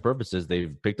all intents and purposes,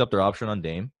 they've picked up their option on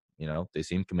Dame. They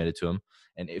seem committed to him.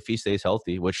 And if he stays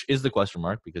healthy, which is the question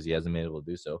mark because he hasn't been able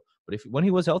to do so. But when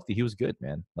he was healthy, he was good,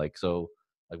 man. Like, so,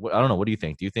 like, I don't know. What do you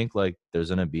think? Do you think, like, there's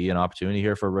going to be an opportunity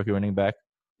here for a rookie running back?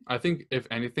 I think if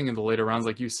anything in the later rounds,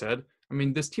 like you said, I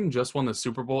mean, this team just won the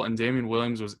Super Bowl and Damian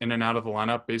Williams was in and out of the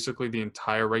lineup basically the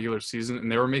entire regular season.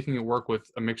 And they were making it work with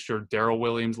a mixture of Darrell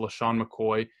Williams, LaShawn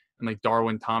McCoy, and like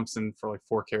Darwin Thompson for like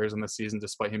 4 carries in the season,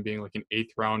 despite him being like an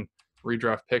 8th round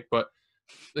redraft pick. But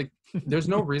like, there's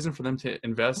no reason for them to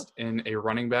invest in a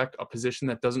running back, a position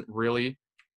that doesn't really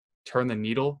turn the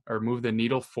needle or move the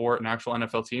needle for an actual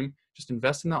NFL team. Just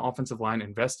invest in that offensive line,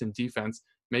 invest in defense,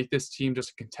 make this team just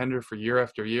a contender for year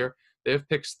after year. They have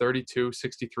picks 32,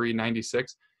 63,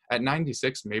 96. At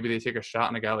 96, maybe they take a shot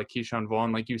on a guy like Keyshawn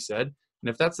Vaughn, like you said. And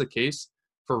if that's the case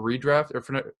for redraft, or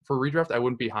for redraft, I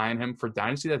wouldn't be high on him. For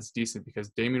Dynasty, that's decent because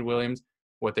Damian Williams,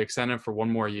 they extend him for 1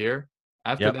 more year.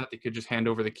 After that, they could just hand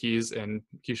over the keys and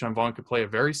Keyshawn Vaughn could play a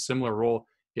very similar role.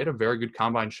 He had a very good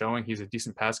combine showing. He's a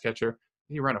decent pass catcher.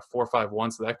 He ran a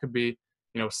 4.51, so that could be,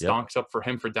 stonks up for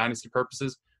him for dynasty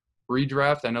purposes.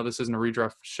 Redraft, I know this isn't a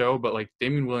redraft show, but like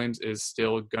Damian Williams is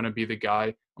still going to be the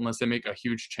guy unless they make a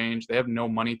huge change. They have no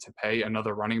money to pay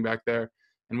another running back there.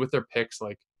 And with their picks,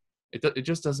 like it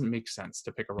just doesn't make sense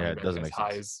to pick a running back as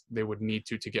high as they would need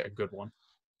to get a good one.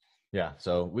 Yeah,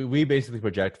 so we basically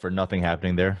project for nothing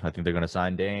happening there. I think they're going to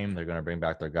sign Dame. They're going to bring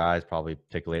back their guys, probably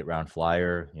take a late round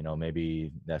flyer, maybe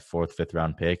that 4th, 5th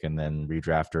round pick, and then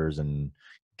redrafters and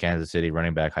Kansas City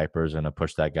running back hypers are going to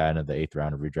push that guy into the 8th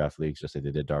round of redraft leagues, just like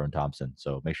they did Darwin Thompson.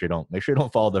 So make sure you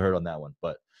don't follow the herd on that one.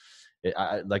 But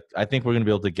I think we're going to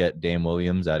be able to get Dame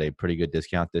Williams at a pretty good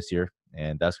discount this year.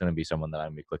 And that's going to be someone that I'm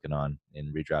going to be clicking on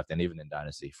in redraft and even in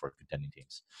Dynasty for contending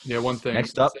teams. Yeah, one thing.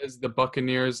 Next up, it says the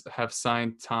Buccaneers have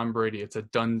signed Tom Brady. It's a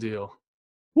done deal.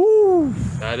 Woo!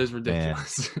 That is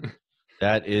ridiculous.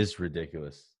 That is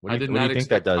ridiculous. I did not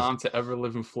expect Tom to ever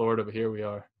live in Florida, but here we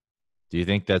are. Do you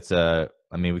think that's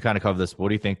I mean, we kind of covered this. What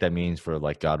do you think that means for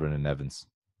like Godwin and Evans?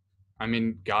 I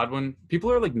mean, Godwin,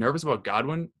 people are like nervous about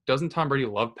Godwin. Doesn't Tom Brady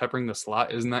love peppering the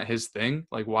slot? Isn't that his thing?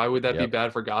 Like, why would that be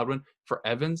bad for Godwin? For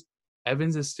Evans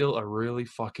is still a really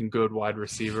fucking good wide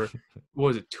receiver. What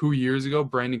was it, 2 years ago?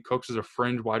 Brandon Cooks was a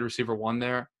fringe wide receiver 1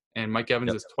 there, and Mike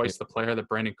Evans is twice the player that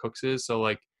Brandon Cooks is. So,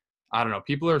 like, I don't know.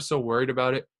 People are so worried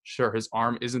about it. Sure, his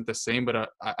arm isn't the same, but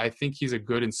I think he's a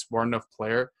good and smart enough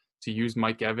player to use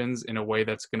Mike Evans in a way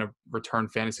that's going to return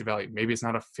fantasy value. Maybe it's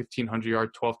not a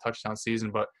 1,500-yard, 12-touchdown season,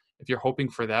 but if you're hoping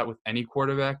for that with any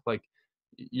quarterback, like,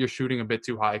 you're shooting a bit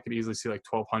too high. I could easily see like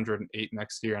 1,208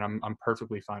 next year, and I'm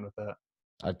perfectly fine with that.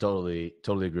 I totally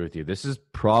agree with you. This is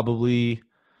probably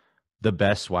the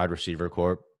best wide receiver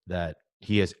corp that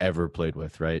he has ever played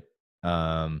with, right?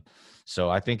 So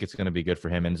I think it's going to be good for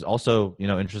him. And it's also,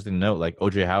 interesting to note, like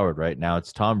OJ Howard, right now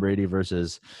it's Tom Brady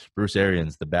versus Bruce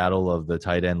Arians, the battle of the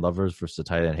tight end lovers versus the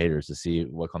tight end haters to see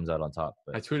what comes out on top.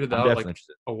 But I tweeted that like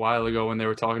a while ago when they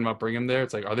were talking about bringing him there.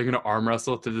 It's like, are they going to arm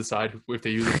wrestle to decide if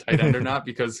they use a tight end or not?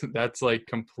 Because that's like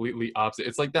completely opposite.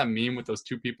 It's like that meme with those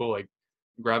 2 people like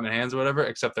grabbing hands or whatever,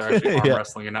 except they're actually arm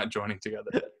wrestling and not joining together.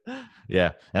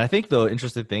 Yeah. And I think the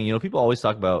interesting thing, people always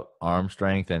talk about arm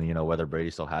strength and, whether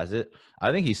Brady still has it.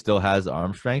 I think he still has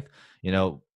arm strength.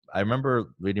 I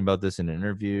remember reading about this in an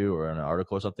interview or an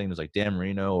article or something. It was like Dan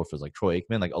Marino, or if it was like Troy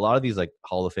Aikman, like a lot of these like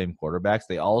Hall of Fame quarterbacks,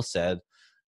 they all said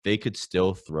they could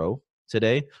still throw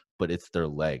today, but it's their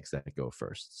legs that go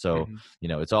first. So,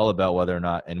 it's all about whether or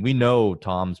not, and we know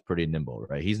Tom's pretty nimble,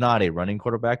 right? He's not a running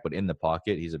quarterback, but in the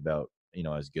pocket, he's about,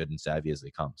 as good and savvy as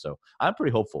they come. So I'm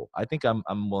pretty hopeful. I think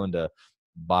I'm willing to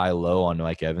buy low on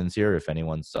Mike Evans here if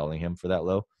anyone's selling him for that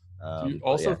low. Do you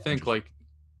also think like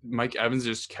Mike Evans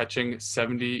is catching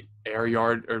 70 air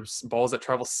yard or balls that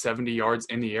travel 70 yards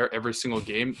in the air every single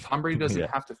game? Tom Brady doesn't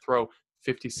have to throw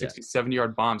 50, 60,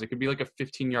 70-yard bombs. It could be like a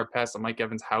 15-yard pass that Mike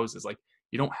Evans houses. Like,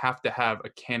 you don't have to have a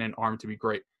cannon arm to be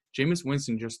great. Jameis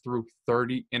Winston just threw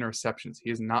 30 interceptions.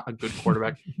 He is not a good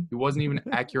quarterback. He wasn't even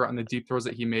accurate on the deep throws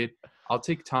that he made. I'll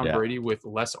take Tom Brady with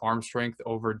less arm strength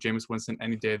over Jameis Winston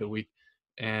any day of the week.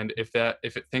 And if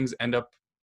things end up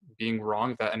being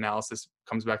wrong, if that analysis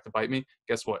comes back to bite me,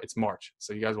 guess what? It's March.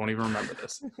 So you guys won't even remember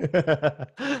this.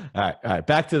 All right.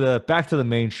 Back to the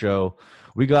main show.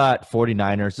 We got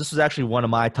 49ers. This was actually one of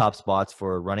my top spots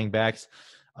for running backs.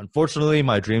 Unfortunately,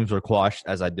 my dreams were quashed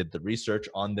as I did the research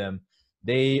on them.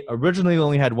 They originally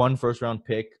only had one first-round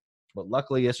pick, but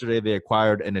luckily yesterday they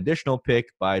acquired an additional pick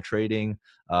by trading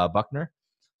Buckner.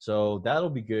 So that'll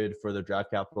be good for their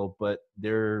draft capital, but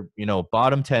they're,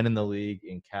 bottom 10 in the league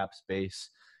in cap space.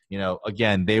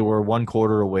 Again, they were one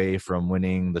quarter away from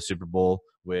winning the Super Bowl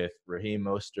with Raheem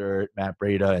Mostert, Matt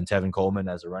Breida, and Tevin Coleman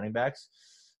as the running backs.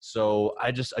 So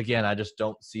I just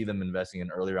don't see them investing in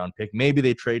an early round pick. Maybe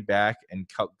they trade back and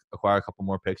acquire a couple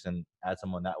more picks and add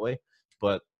someone that way.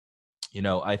 But,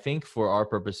 I think for our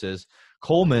purposes,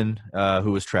 Coleman,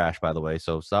 who was trash, by the way.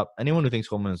 So stop anyone who thinks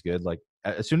Coleman is good. Like,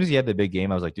 as soon as he had the big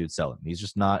game, I was like, dude, sell him. He's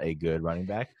just not a good running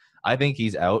back. I think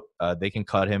he's out. They can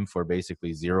cut him for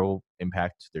basically zero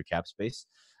impact to their cap space.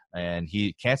 And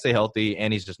he can't stay healthy,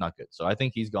 and he's just not good. So I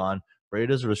think he's gone.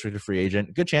 Breida's a restricted free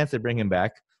agent. Good chance they bring him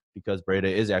back because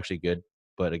Breida is actually good,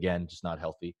 but again, just not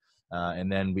healthy. And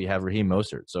then we have Raheem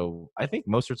Mostert. So I think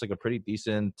Mostert's like a pretty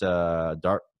decent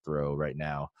dart throw right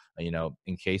now,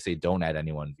 in case they don't add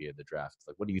anyone via the draft.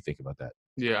 Like, what do you think about that?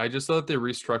 Yeah, I just saw that they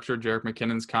restructured Jerick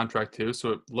McKinnon's contract too, so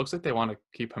it looks like they want to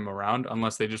keep him around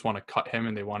unless they just want to cut him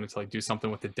and they wanted to like do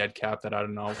something with the dead cap that I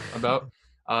don't know about.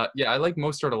 Yeah, I like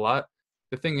Mostert a lot.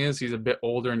 The thing is, he's a bit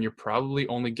older, and you're probably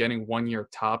only getting 1 year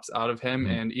tops out of him.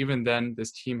 Mm-hmm. And even then,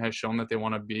 this team has shown that they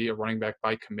want to be a running back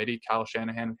by committee. Kyle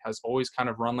Shanahan has always kind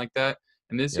of run like that.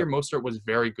 And this year, Mostert was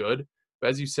very good. But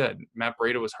as you said, Matt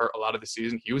Breida was hurt a lot of the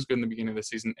season. He was good in the beginning of the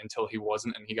season until he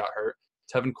wasn't, and he got hurt.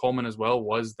 Tevin Coleman as well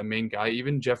was the main guy.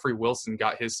 Even Jeffrey Wilson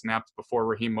got his snaps before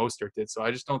Raheem Mostert did. So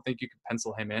I just don't think you could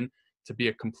pencil him in to be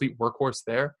a complete workhorse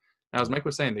there. Now, as Mike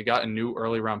was saying, they got a new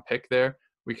early round pick there.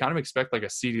 We kind of expect like a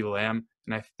CeeDee Lamb,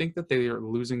 and I think that they are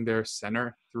losing their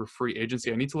center through free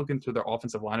agency. I need to look into their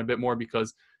offensive line a bit more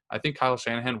because I think Kyle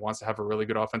Shanahan wants to have a really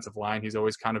good offensive line. He's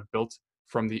always kind of built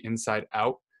from the inside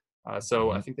out. So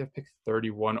I think they've picked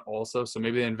 31 also. So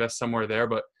maybe they invest somewhere there.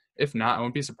 But if not, I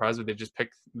wouldn't be surprised if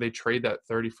they trade that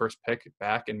 31st pick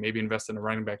back and maybe invest in a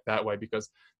running back that way,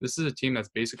 because this is a team that's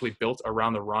basically built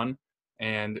around the run.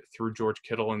 And through George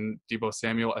Kittle and Deebo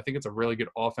Samuel, I think it's a really good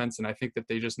offense. And I think that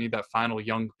they just need that final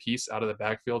young piece out of the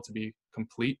backfield to be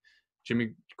complete.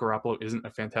 Jimmy Garoppolo isn't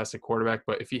a fantastic quarterback,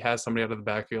 but if he has somebody out of the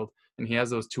backfield and he has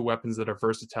those two weapons that are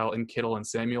versatile in Kittle and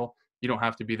Samuel, you don't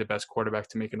have to be the best quarterback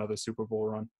to make another Super Bowl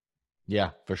run.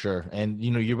 Yeah, for sure. And,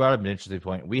 you brought up an interesting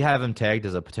point. We have him tagged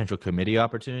as a potential committee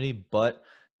opportunity, but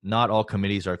not all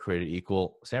committees are created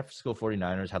equal. San Francisco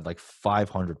 49ers had like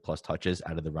 500 plus touches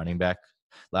out of the running back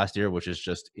last year, which is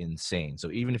just insane.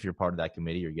 So even if you're part of that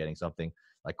committee, you're getting something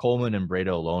like Coleman and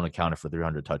Breida alone accounted for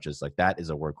 300 touches. Like, that is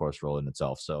a workhorse role in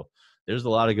itself. So there's a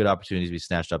lot of good opportunities to be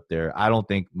snatched up there. I don't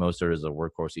think Mostert is a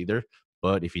workhorse either,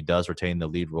 but if he does retain the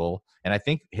lead role, and I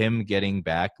think him getting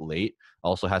back late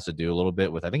also has to do a little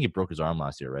bit with, I think he broke his arm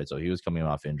last year, right? So he was coming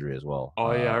off injury as well.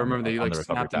 Oh yeah, I remember they like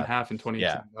snapped in half in 2018.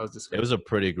 Yeah, that was disgusting. It was a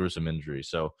pretty gruesome injury.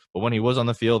 So, but when he was on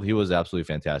the field, he was absolutely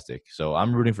fantastic. So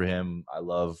I'm rooting for him. I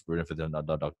love rooting for the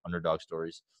underdog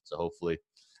stories. So hopefully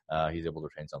he's able to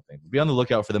retain something. Be on the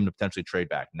lookout for them to potentially trade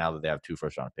back now that they have 2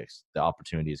 first-round picks. The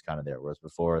opportunity is kind of there, whereas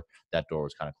before that door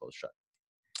was kind of closed shut.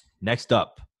 Next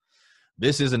up,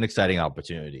 this is an exciting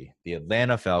opportunity. The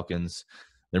Atlanta Falcons,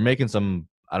 they're making some,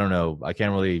 I don't know, I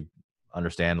can't really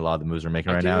understand a lot of the moves they're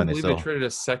making right now. And they traded a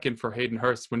second for Hayden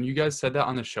Hurst. When you guys said that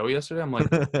on the show yesterday, I'm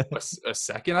like, a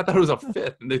second? I thought it was a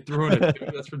fifth, and they threw in a 2.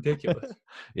 That's ridiculous.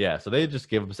 Yeah, so they just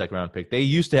gave him a second-round pick. They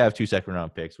used to have 2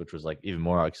 second-round picks, which was like even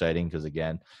more exciting because,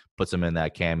 again, puts them in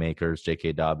that Cam Akers,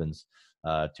 J.K. Dobbins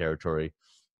territory.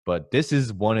 But this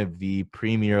is one of the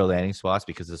premier landing spots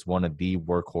because it's one of the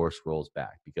workhorse roles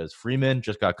back. Because Freeman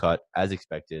just got cut as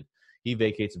expected. He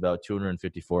vacates about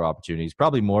 254 opportunities,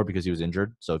 probably more because he was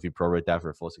injured. So if you prorate that for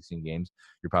a full 16 games,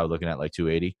 you're probably looking at like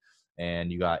 280. And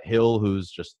you got Hill,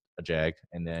 who's just a jag,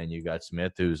 and then you got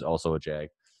Smith, who's also a jag.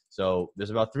 So there's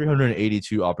about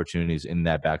 382 opportunities in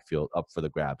that backfield up for the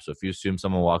grab. So if you assume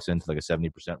someone walks into like a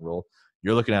 70% role,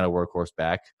 you're looking at a workhorse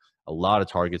back. A lot of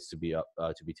targets to be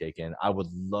taken. I would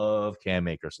love Cam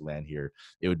Akers to land here.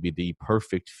 It would be the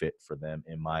perfect fit for them,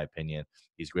 in my opinion.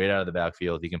 He's great out of the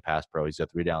backfield. He can pass pro. He's a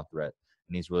 3-down threat,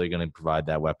 and he's really going to provide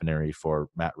that weaponry for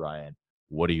Matt Ryan.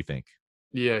 What do you think?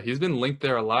 Yeah, he's been linked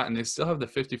there a lot, and they still have the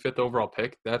 55th overall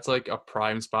pick. That's like a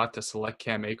prime spot to select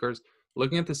Cam Akers.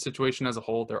 Looking at the situation as a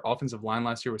whole, their offensive line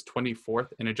last year was 24th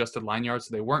in adjusted line yards,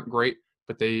 so they weren't great,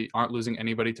 but they aren't losing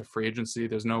anybody to free agency.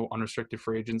 There's no unrestricted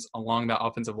free agents along that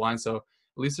offensive line, so at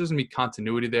least there's going to be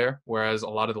continuity there, whereas a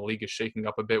lot of the league is shaking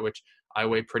up a bit, which I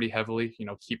weigh pretty heavily.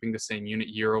 Keeping the same unit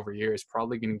year over year is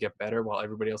probably going to get better while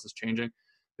everybody else is changing.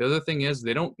 The other thing is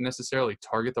they don't necessarily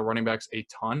target the running backs a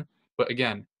ton, but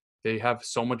again, they have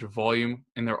so much volume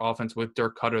in their offense with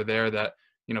Dirk Cutter there that,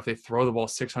 if they throw the ball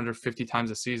 650 times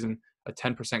a season, a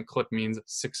 10% clip means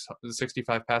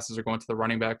 65 passes are going to the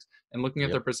running backs. And looking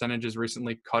at their percentages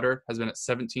recently, Cutter has been at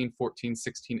 17, 14,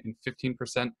 16, and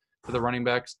 15% for the running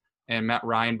backs. And Matt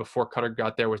Ryan, before Cutter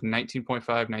got there, was 19.5,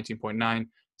 19.9,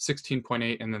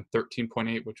 16.8, and then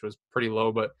 13.8, which was pretty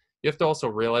low. But you have to also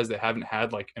realize they haven't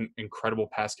had like an incredible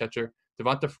pass catcher.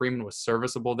 Devonta Freeman was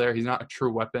serviceable there. He's not a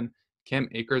true weapon. Cam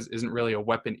Akers isn't really a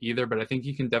weapon either, but I think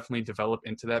he can definitely develop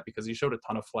into that because he showed a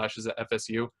ton of flashes at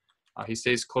FSU. He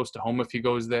stays close to home if he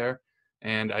goes there.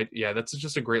 And that's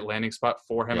just a great landing spot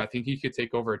for him. Yeah. I think he could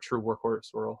take over a true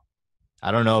workhorse role. I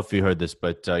don't know if you heard this,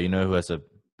 but you know who has a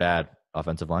bad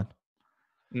offensive line?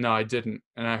 No, I didn't.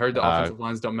 And I heard the offensive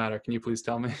lines don't matter. Can you please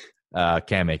tell me?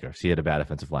 Cam Akers. He had a bad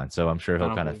offensive line, so I'm sure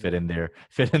he'll kind of fit in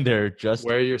there just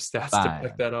Where are your stats fine. to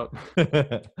pick that up? I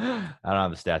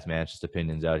don't have the stats, man. It's just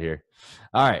opinions out here.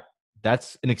 All right.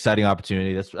 That's an exciting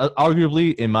opportunity. That's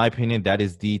arguably, in my opinion, that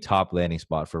is the top landing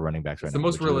spot for running backs right now. It's the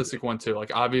most realistic one, too.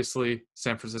 Like, obviously,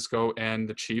 San Francisco and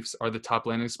the Chiefs are the top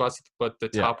landing spots, but the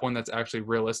top one that's actually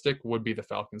realistic would be the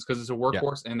Falcons because it's a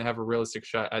workhorse and they have a realistic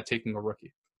shot at taking a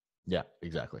rookie. Yeah,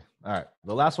 exactly. All right.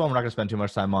 The last one we're not going to spend too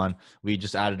much time on. We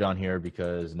just added on here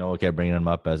because Noah kept bringing them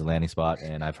up as a landing spot,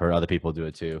 and I've heard other people do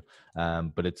it too.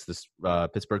 But it's this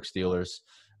Pittsburgh Steelers.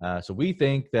 So we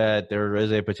think that there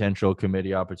is a potential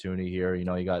committee opportunity here.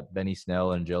 You got Benny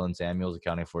Snell and Jalen Samuels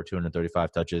accounting for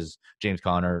 235 touches. James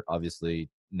Conner,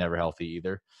 obviously, never healthy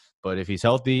either. But if he's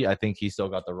healthy, I think he's still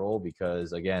got the role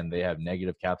because, again, they have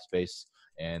negative cap space,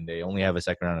 and they only have a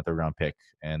second round and third round pick,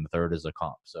 and the third is a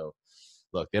comp. So,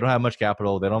 look, they don't have much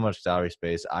capital. They don't have much salary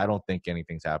space. I don't think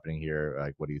anything's happening here.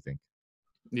 Like, what do you think?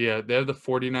 Yeah, they have the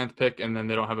 49th pick, and then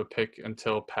they don't have a pick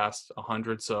until past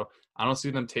 100. So I don't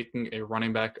see them taking a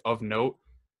running back of note.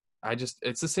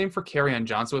 It's the same for Kerryon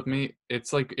Johnson with me.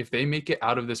 It's like if they make it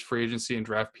out of this free agency and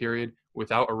draft period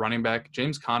without a running back,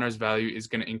 James Conner's value is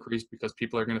going to increase because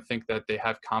people are going to think that they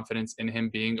have confidence in him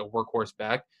being a workhorse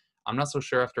back. I'm not so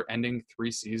sure after ending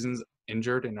 3 seasons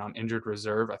injured and on injured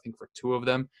reserve, I think for 2 of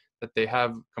them, that they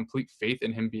have complete faith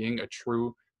in him being a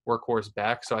true workhorse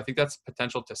back. So I think that's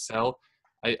potential to sell.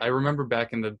 I remember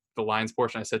back in the Lions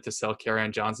portion, I said to sell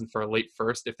Kerryon Johnson for a late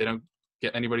first if they don't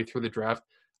get anybody through the draft.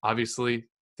 Obviously,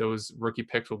 those rookie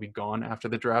picks will be gone after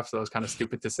the draft, so that was kind of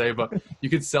stupid to say. But you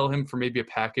could sell him for maybe a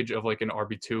package of like an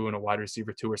RB2 and a wide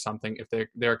receiver 2 or something if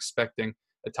they're expecting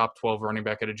a top 12 running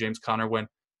back at a James Conner when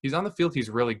he's on the field, he's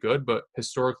really good. But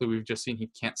historically, we've just seen he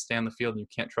can't stay on the field, and you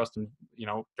can't trust him,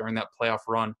 during that playoff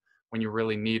run when you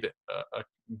really need a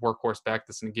workhorse back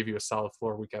that's going to give you a solid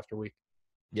floor week after week.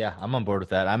 Yeah, I'm on board with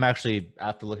that. I'm actually,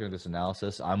 after looking at this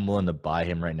analysis, I'm willing to buy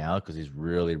him right now because he's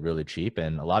really, really cheap.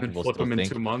 And a lot of people flip still him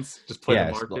think in 2 months, just play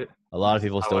the market. A lot of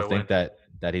people still think that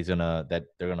they're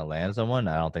gonna land someone.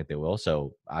 I don't think they will.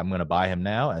 So I'm gonna buy him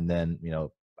now, and then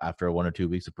after 1 or 2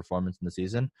 weeks of performance in the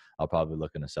season, I'll probably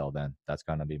look to sell then. That's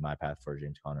gonna be my path for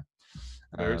James Conner.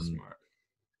 Very smart.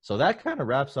 So that kind of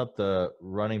wraps up the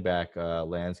running back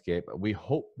landscape. We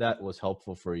hope that was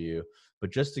helpful for you.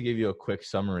 But just to give you a quick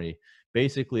summary,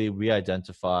 basically we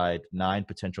identified 9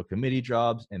 potential committee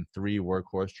jobs and 3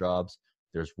 workhorse jobs.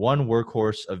 There's 1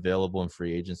 workhorse available in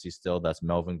free agency still. That's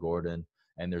Melvin Gordon.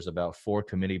 And there's about 4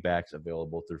 committee backs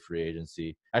available through free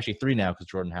agency. Actually 3 now because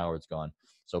Jordan Howard's gone.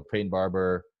 So Peyton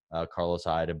Barber, Carlos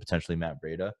Hyde, and potentially Matt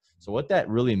Breida. So what that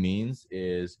really means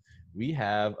is we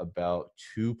have about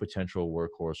two potential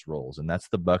workhorse roles, and that's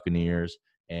the Buccaneers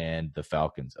and the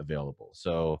Falcons available.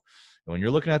 So when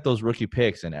you're looking at those rookie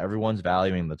picks and everyone's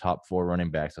valuing the top 4 running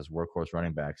backs as workhorse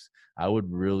running backs, I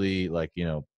would really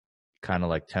kind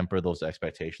of temper those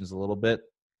expectations a little bit.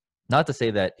 Not to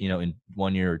say that, in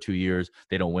 1 year or 2 years,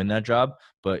 they don't win that job,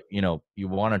 but, you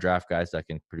want to draft guys that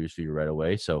can produce for you right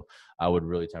away. So I would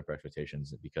really temper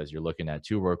expectations because you're looking at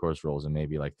 2 workhorse roles and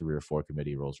maybe 3 or 4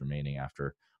 committee roles remaining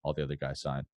after all the other guys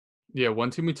sign. Yeah, one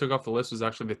team we took off the list was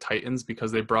actually the Titans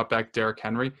because they brought back Derrick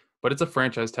Henry, but it's a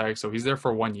franchise tag, so he's there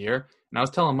for 1 year. And I was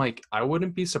telling Mike, I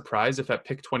wouldn't be surprised if at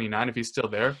pick 29, if he's still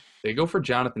there, they go for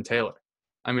Jonathan Taylor.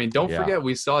 I mean, don't Yeah. forget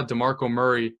we saw DeMarco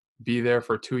Murray be there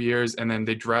for 2 years, and then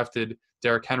they drafted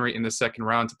Derrick Henry in the second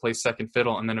round to play second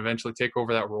fiddle and then eventually take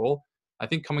over that role. I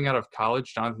think coming out of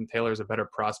college, Jonathan Taylor is a better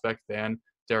prospect than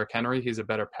Derrick Henry. He's a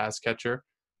better pass catcher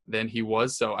than he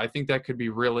was. So I think that could be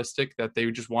realistic that they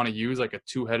just want to use like a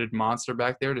two-headed monster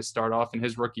back there to start off in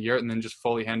his rookie year and then just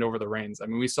fully hand over the reins. I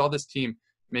mean, we saw this team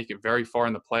make it very far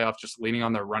in the playoffs just leaning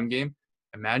on their run game.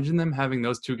 Imagine them having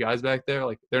those two guys back there.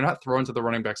 Like, they're not thrown to the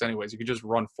running backs anyways. You could just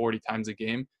run 40 times a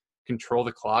game, control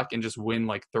the clock, and just win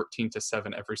like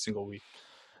 13-7 every single week.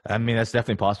 I mean, that's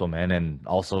definitely possible, man. And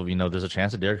also, there's a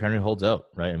chance that Derrick Henry holds out,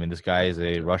 right? I mean, this guy is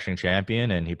a rushing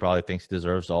champion, and he probably thinks he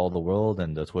deserves all the world.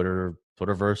 And the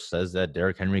Twitterverse says that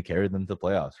Derrick Henry carried them to the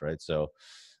playoffs, right? So,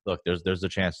 look, there's a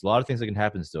chance. A lot of things that can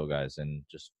happen still, guys, and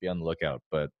just be on the lookout.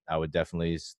 But I would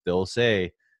definitely still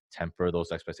say temper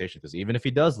those expectations, because even if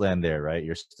he does land there, right,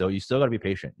 you still got to be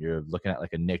patient. You're looking at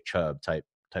like a Nick Chubb type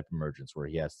emergence where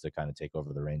he has to kind of take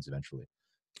over the reins eventually.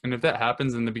 And if that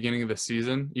happens in the beginning of the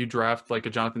season, you draft like a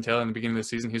Jonathan Taylor in the beginning of the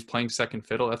season, he's playing second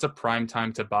fiddle. That's a prime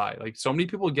time to buy. Like, so many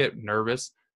people get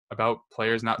nervous about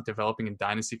players not developing in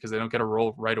Dynasty because they don't get a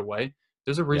role right away.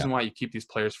 There's a reason why you keep these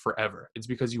players forever. It's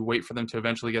because you wait for them to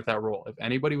eventually get that role. If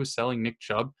anybody was selling Nick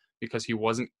Chubb because he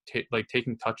wasn't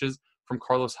taking touches from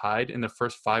Carlos Hyde in the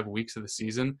first 5 weeks of the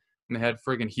season, and they had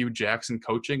friggin' Hugh Jackson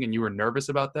coaching, and you were nervous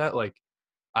about that, like,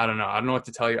 I don't know. I don't know what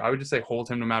to tell you. I would just say hold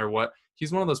him no matter what.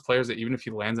 He's one of those players that even if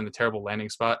he lands in a terrible landing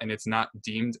spot and it's not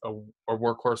deemed a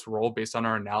workhorse role based on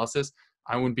our analysis,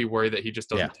 I wouldn't be worried that he just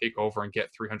doesn't take over and get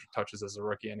 300 touches as a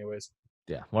rookie anyways.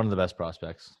 Yeah, one of the best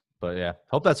prospects. But yeah,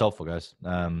 hope that's helpful, guys.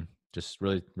 Just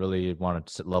really, really want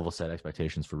to level set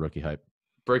expectations for rookie hype.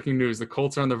 Breaking news: the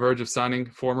Colts are on the verge of signing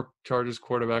former Chargers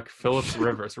quarterback Phillip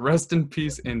Rivers. Rest in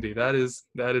peace, Indy. That is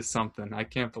something. I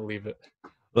can't believe it.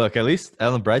 Look, at least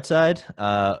on the bright side,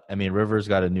 I mean, Rivers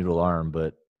got a noodle arm,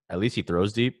 but at least he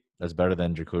throws deep. That's better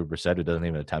than Jacoby Brissett, who doesn't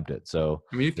even attempt it. So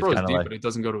I mean, he throws deep, but it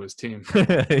doesn't go to his team.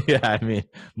 Yeah, I mean,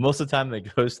 most of the time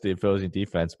it goes to the opposing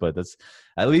defense, but that's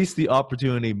at least the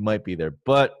opportunity might be there.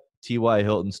 But T.Y.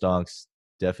 Hilton stonks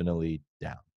definitely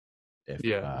down.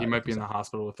 He might be in the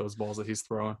hospital with those balls that he's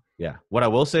throwing. Yeah. What I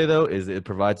will say, though, is it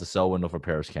provides a sell window for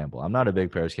Paris Campbell. I'm not a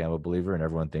big Paris Campbell believer, and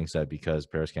everyone thinks that because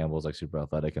Paris Campbell is like super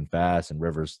athletic and fast, and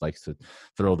Rivers likes to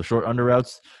throw the short under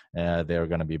routes, they're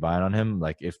going to be buying on him.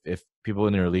 Like, if people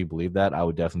in their league believe that, I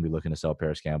would definitely be looking to sell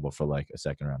Paris Campbell for like a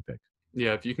second-round pick.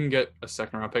 Yeah, if you can get a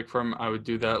second-round pick from him, I would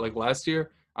do that. Like last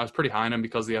year, I was pretty high on him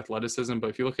because of the athleticism, but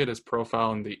if you look at his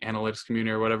profile in the analytics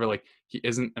community or whatever, like, he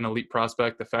isn't an elite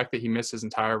prospect. The fact that he missed his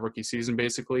entire rookie season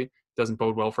basically doesn't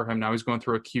bode well for him. Now he's going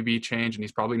through a QB change, and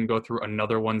he's probably going to go through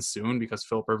another one soon because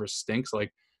Phillip Rivers stinks.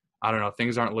 Like, I don't know.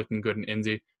 Things aren't looking good in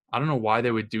Indy. I don't know why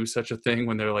they would do such a thing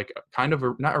when they're like kind of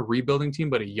not a rebuilding team,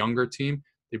 but a younger team.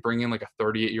 They bring in like a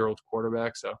 38-year-old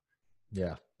quarterback. So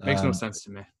yeah, makes no sense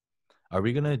to me. Are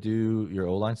we going to do your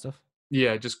O-line stuff?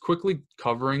 Yeah, just quickly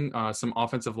covering some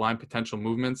offensive line potential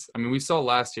movements. I mean, we saw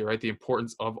last year, right, the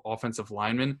importance of offensive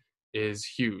linemen is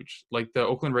huge. Like, the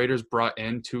Oakland Raiders brought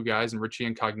in 2 guys, and Richie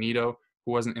Incognito,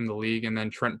 who wasn't in the league, and then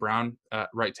Trent Brown at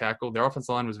right tackle. Their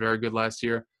offensive line was very good last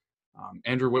year.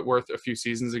 Andrew Whitworth, a few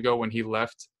seasons ago when he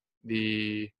left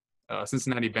the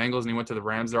Cincinnati Bengals and he went to the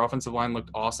Rams, their offensive line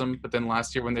looked awesome. But then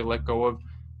last year when they let go of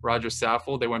Roger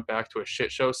Saffold, they went back to a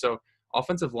shit show. So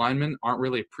offensive linemen aren't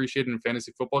really appreciated in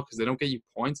fantasy football because they don't get you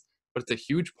points, but it's a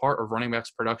huge part of running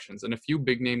backs' productions. And a few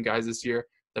big-name guys this year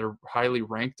that are highly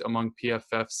ranked among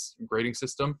PFF's grading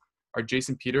system are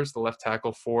Jason Peters, the left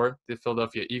tackle for the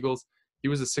Philadelphia Eagles. He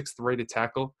was a 6th rated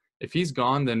tackle. If he's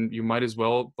gone, then you might as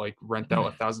well like rent out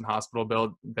 1,000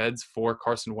 hospital beds for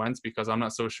Carson Wentz, because I'm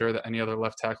not so sure that any other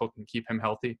left tackle can keep him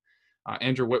healthy.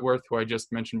 Andrew Whitworth, who I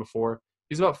just mentioned before,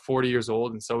 he's about 40 years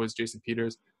old, and so is Jason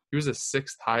Peters. He was the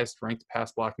 6th highest ranked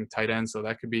pass blocking tight end, so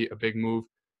that could be a big move.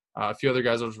 A few other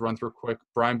guys I'll just run through quick.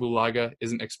 Brian Bulaga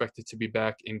isn't expected to be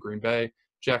back in Green Bay.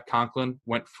 Jack Conklin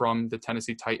went from the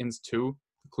Tennessee Titans to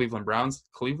the Cleveland Browns.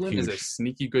 Cleveland is a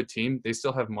sneaky good team. They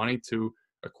still have money to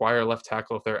acquire a left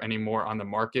tackle if there are any more on the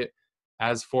market.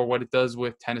 As for what it does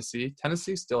with Tennessee,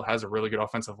 Tennessee still has a really good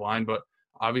offensive line, but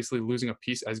obviously losing a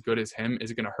piece as good as him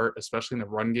is going to hurt, especially in the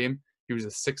run game. He was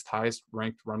the sixth highest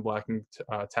ranked run blocking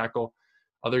tackle.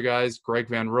 Other guys, Greg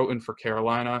Van Roten for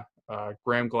Carolina,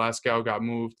 Graham Glasgow got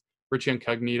moved. Richie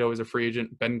Incognito is a free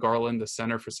agent. Ben Garland, the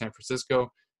center for San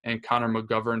Francisco, and Connor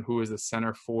McGovern, who is the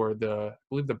center for I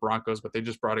believe the Broncos, but they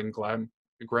just brought in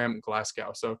Graham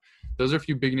Glasgow. So those are a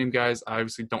few big name guys. I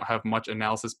obviously don't have much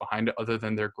analysis behind it other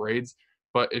than their grades.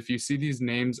 But if you see these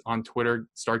names on Twitter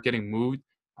start getting moved,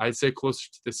 I'd say closer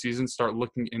to the season, start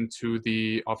looking into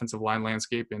the offensive line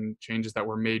landscape and changes that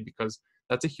were made, because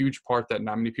that's a huge part that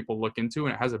not many people look into,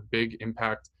 and it has a big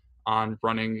impact on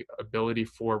running ability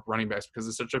for running backs, because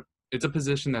it's a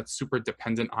position that's super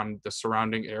dependent on the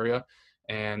surrounding area,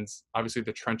 and obviously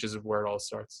the trenches is where it all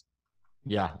starts.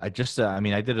 Yeah, I just, I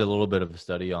mean, I did a little bit of a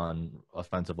study on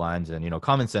offensive lines, and,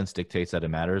 common sense dictates that it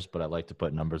matters, but I like to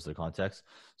put numbers to context.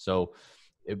 So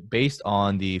based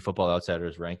on the Football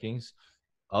Outsiders rankings,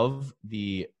 of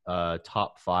the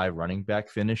top 5 running back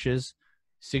finishes,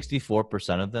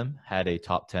 64% of them had a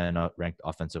top 10 ranked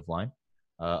offensive line.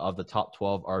 Of the top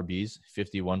 12 RBs,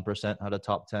 51% had a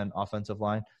top 10 offensive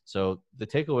line. So the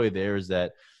takeaway there is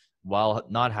that while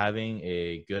not having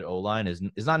a good O-line is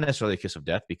not necessarily a kiss of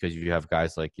death, because you have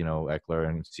guys like, Eckler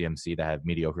and CMC that have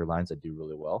mediocre lines that do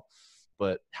really well.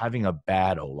 But having a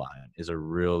bad O-line is a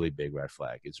really big red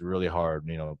flag. It's really hard,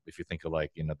 if you think of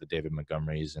like, the David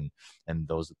Montgomerys and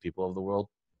those people of the world.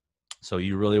 So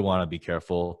you really want to be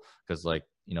careful, because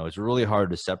it's really hard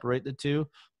to separate the two,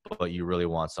 but you really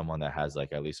want someone that has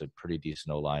like at least a pretty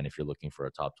decent O-line if you're looking for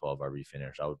a top 12 RB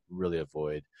finish. I would really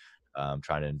avoid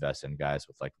trying to invest in guys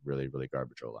with like really, really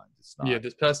garbage O-lines. It's not. Yeah,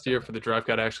 this past year for the draft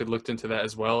guide, I actually looked into that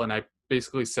as well, and I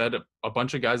basically said a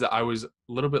bunch of guys that I was a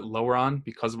little bit lower on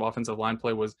because of offensive line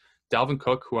play was Dalvin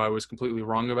Cook, who I was completely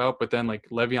wrong about, but then like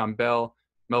Le'Veon Bell,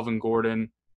 Melvin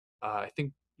Gordon, I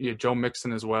think Joe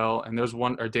Mixon as well, and there's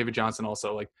one, or David Johnson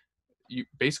also. Like, you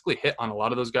basically hit on a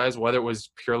lot of those guys, whether it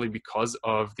was purely because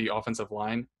of the offensive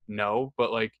line, no,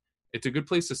 but like it's a good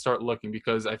place to start looking,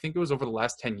 because I think it was over the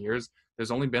last 10 years,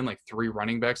 there's only been like 3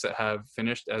 running backs that have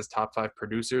finished as top 5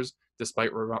 producers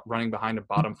despite running behind a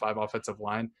bottom 5 offensive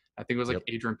line. I think it was like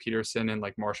Adrian Peterson and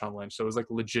like Marshawn Lynch. So it was like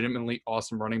legitimately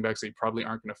awesome running backs that you probably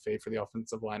aren't going to fade for the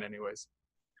offensive line anyways.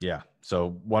 Yeah.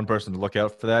 So one person to look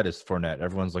out for that is Fournette.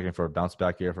 Everyone's looking for a bounce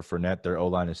back year for Fournette. Their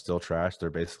O-line is still trash. They're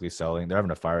basically selling. They're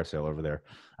having a fire sale over there.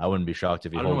 I wouldn't be shocked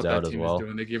if he holds out as well. I don't know what that team is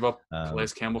doing. They gave up Calais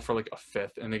Campbell for like a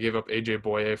 5th, and they gave up AJ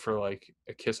Boye for like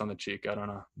a kiss on the cheek. I don't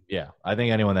know. Yeah. I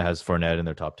think anyone that has Fournette in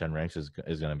their top 10 ranks is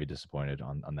going to be disappointed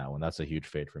on that one. That's a huge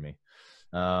fade for me.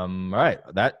 All right.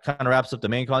 That kind of wraps up the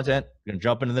main content. We're going to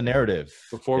jump into the narrative.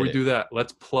 Before we do that,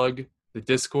 let's plug the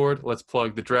Discord. Let's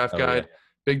plug the draft guide. Yeah.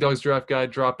 Big Dog's draft guide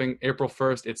dropping April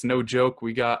 1st. It's no joke.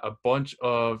 We got a bunch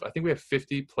of, I think we have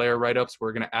 50 player write-ups.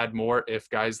 We're going to add more if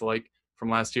guys like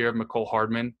from last year, McCole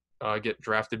Hardman, get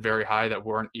drafted very high that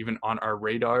weren't even on our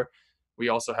radar. We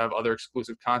also have other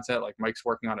exclusive content, like Mike's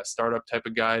working on a startup type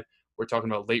of guide. We're talking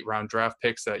about late round draft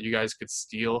picks that you guys could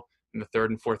steal in the 3rd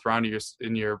and 4th round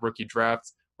in your rookie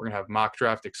drafts. We're going to have mock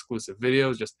draft exclusive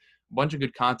videos, just a bunch of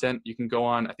good content. You can go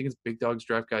on, I think it's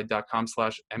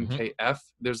bigdogsdraftguide.com/MKF.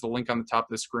 There's the link on the top of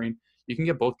the screen. You can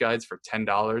get both guides for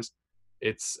 $10.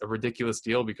 It's a ridiculous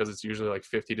deal because it's usually like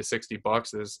 $50 to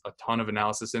 $60. There's a ton of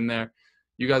analysis in there.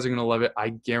 You guys are going to love it. I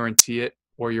guarantee it,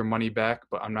 or your money back,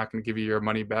 but I'm not going to give you your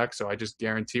money back. So I just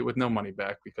guarantee it with no money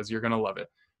back, because you're going to love it.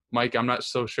 Mike, I'm not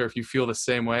so sure if you feel the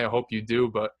same way. I hope you do,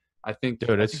 but I think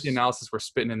the analysis we're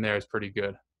spitting in there is pretty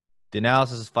good. The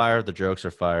analysis is fire. The jokes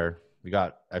are fire. We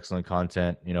got excellent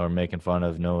content. We're making fun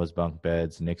of Noah's bunk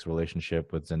beds, Nick's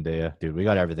relationship with Zendaya. Dude, we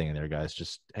got everything in there, guys.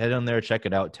 Just head on there, check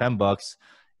it out. $10.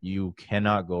 You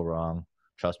cannot go wrong.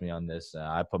 Trust me on this.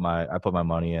 I put my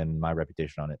money and my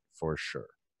reputation on it for sure.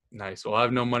 Nice. Well, I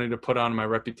have no money to put on. My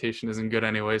reputation isn't good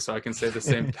anyway, so I can say the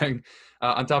same thing.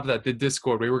 On top of that, the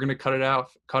Discord, we were going to cut it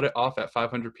off at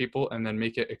 500 people and then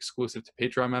make it exclusive to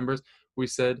Patreon members. We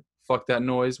said, fuck that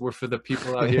noise. We're for the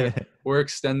people out here. We're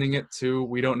extending it to,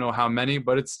 we don't know how many,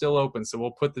 but it's still open. So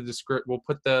we'll put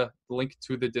the link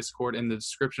to the Discord in the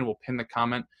description. We'll pin the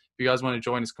comment. If you guys want to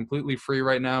join, it's completely free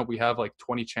right now. We have like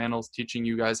 20 channels teaching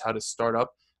you guys how to start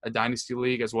up a Dynasty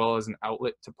League, as well as an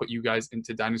outlet to put you guys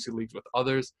into Dynasty Leagues with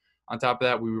others. On top of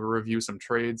that, we will review some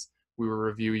trades. We will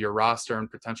review your roster and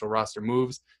potential roster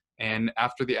moves. And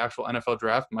after the actual NFL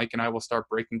draft, Mike and I will start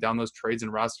breaking down those trades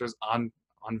and rosters on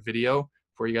video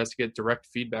for you guys to get direct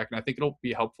feedback. And I think it'll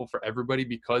be helpful for everybody,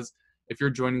 because if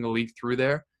you're joining the league through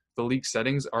there, the league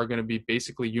settings are going to be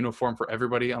basically uniform for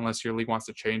everybody unless your league wants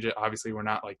to change it. Obviously, we're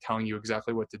not like telling you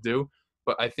exactly what to do,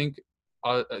 but I think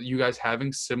you guys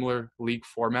having similar league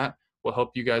format will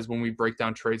help you guys when we break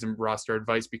down trades and roster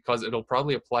advice, because it'll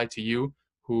probably apply to you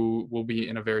who will be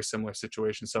in a very similar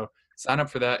situation. So sign up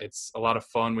for that. It's a lot of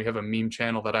fun. We have a meme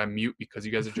channel that I mute because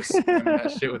you guys are just spamming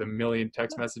that shit with a million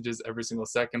text messages every single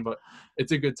second, but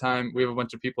it's a good time. We have a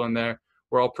bunch of people in there.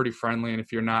 We're all pretty friendly, and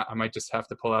if you're not, I might just have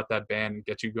to pull out that band and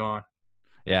get you going.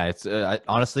 Yeah, it's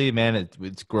honestly, man,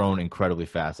 it's grown incredibly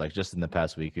fast. Like just in the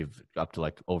past week, we've up to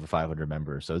like over 500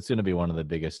 members. So it's going to be one of the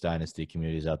biggest Dynasty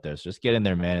communities out there. So just get in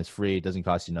there, man. It's free. It doesn't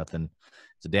cost you nothing.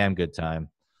 It's a damn good time.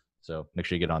 So make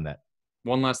sure you get on that.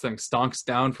 One last thing, stonks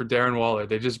down for Darren Waller.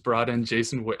 They just brought in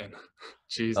Jason Witten.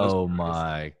 Jesus Oh Christ.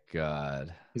 my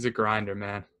God. He's a grinder,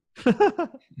 man.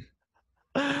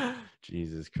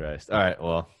 Jesus Christ. All right,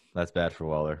 well, that's bad for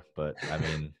Waller, but I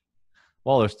mean,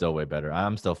 Waller's still way better.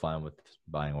 I'm still fine with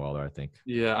buying Waller, I think.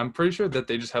 Yeah, I'm pretty sure that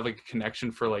they just have like a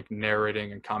connection for like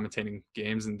narrating and commentating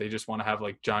games, and they just want to have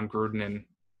like John Gruden and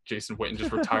Jason Witten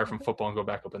just retire from football and go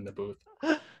back up in the booth.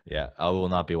 Yeah, I will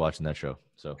not be watching that show.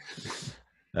 So,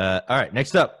 all right,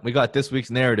 next up, we got this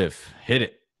week's narrative. Hit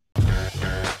it.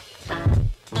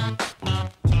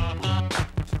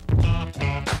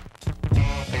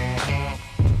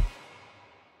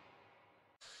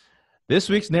 This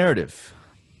week's narrative.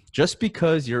 Just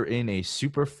because you're in a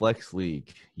super flex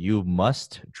league, you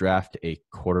must draft a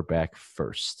quarterback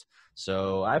first.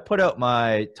 So I put out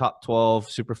my top 12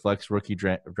 super flex rookie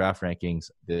draft rankings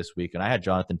this week, and I had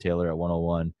Jonathan Taylor at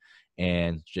 101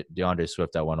 and DeAndre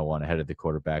Swift at 101 ahead of the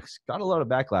quarterbacks. Got a lot of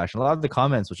backlash, and a lot of the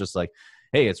comments was just like,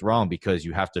 hey, it's wrong because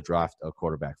you have to draft a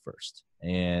quarterback first.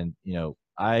 And, you know,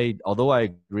 although I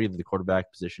agree that the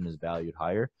quarterback position is valued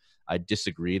higher, I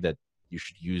disagree that you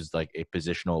should use like a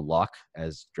positional lock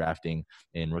as drafting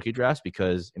in rookie drafts,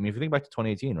 because I mean, if you think back to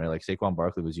 2018, right, like Saquon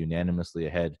Barkley was unanimously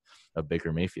ahead of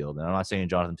Baker Mayfield. And I'm not saying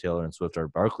Jonathan Taylor and Swift are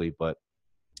Barkley, but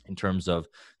in terms of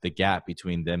the gap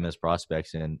between them as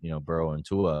prospects and, you know, Burrow and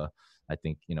Tua, I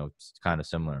think, you know, it's kind of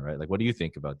similar, right? Like, what do you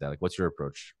think about that? Like, what's your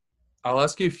approach? I'll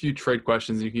ask you a few trade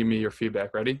questions. You give me your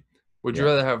feedback. Ready? Would you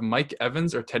rather have Mike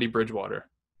Evans or Teddy Bridgewater?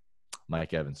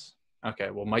 Mike Evans.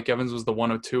 Okay, well, Mike Evans was the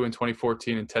 102 in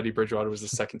 2014, and Teddy Bridgewater was the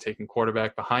second taken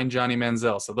quarterback behind Johnny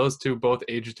Manziel. So those two both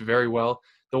aged very well.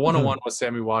 The 101 was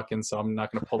Sammy Watkins, so I'm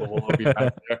not going to pull the wool over your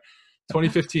back there.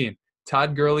 2015,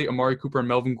 Todd Gurley, Amari Cooper, and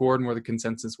Melvin Gordon were the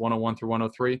consensus 101 through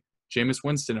 103. Jameis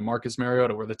Winston and Marcus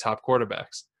Mariota were the top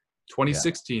quarterbacks.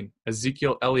 2016,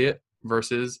 Ezekiel Elliott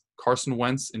versus Carson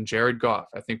Wentz and Jared Goff.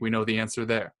 I think we know the answer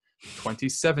there.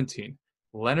 2017,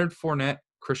 Leonard Fournette,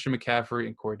 Christian McCaffrey,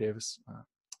 and Corey Davis.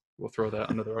 We'll throw that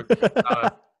under the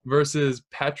rug. Versus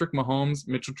Patrick Mahomes,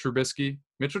 Mitchell Trubisky.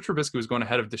 Mitchell Trubisky was going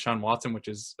ahead of Deshaun Watson, which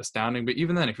is astounding. But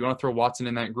even then, if you want to throw Watson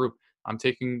in that group, I'm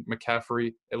taking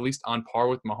McCaffrey at least on par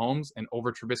with Mahomes and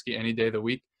over Trubisky any day of the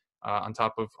week. On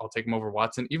top of, I'll take him over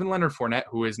Watson. Even Leonard Fournette,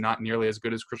 who is not nearly as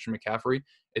good as Christian McCaffrey,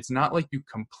 it's not like you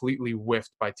completely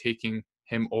whiffed by taking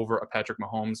him over a Patrick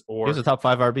Mahomes. Or he was a top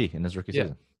 5 RB in his rookie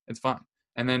season. It's fine.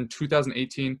 And then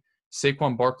 2018,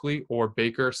 Saquon Barkley or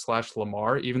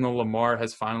Baker/Lamar. Even though Lamar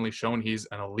has finally shown he's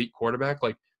an elite quarterback,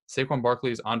 like Saquon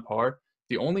Barkley is on par.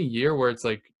 The only year where it's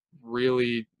like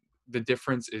really the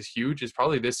difference is huge is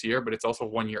probably this year, but it's also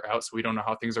 1 year out, so we don't know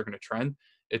how things are going to trend.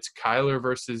 It's Kyler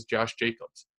versus Josh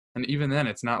Jacobs. And even then,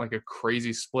 it's not like a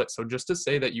crazy split. So just to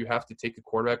say that you have to take a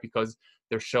quarterback because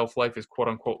their shelf life is quote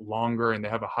unquote longer and they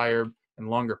have a higher and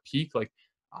longer peak, like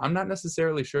I'm not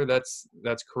necessarily sure that's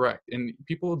correct. And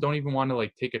people don't even want to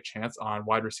like take a chance on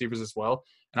wide receivers as well.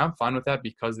 And I'm fine with that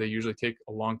because they usually take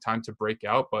a long time to break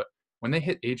out. But when they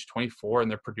hit age 24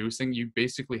 and they're producing, you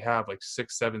basically have like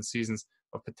 6-7 seasons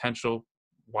of potential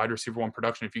wide receiver one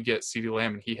production if you get CeeDee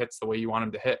Lamb and he hits the way you want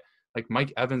him to hit. Like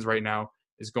Mike Evans right now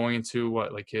is going into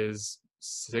what, like his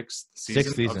sixth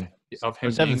season of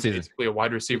him being basically a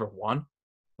wide receiver one.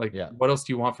 Like, what else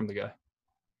do you want from the guy?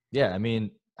 Yeah, I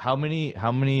mean, how many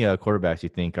quarterbacks do you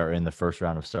think are in the first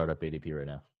round of startup ADP right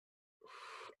now?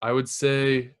 I would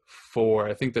say 4.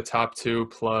 I think the top 2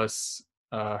 plus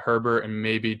Herbert and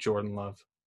maybe Jordan Love.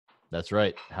 That's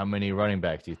right. How many running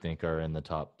backs do you think are in the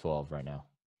top 12 right now?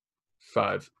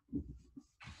 5.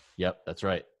 Yep, that's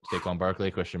right. Saquon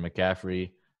Barkley, Christian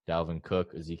McCaffrey, Dalvin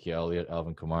Cook, Ezekiel Elliott,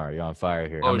 Alvin Kamara. You're on fire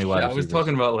here. Oh, shit. I was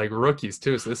talking about like rookies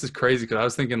too, so this is crazy because I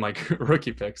was thinking like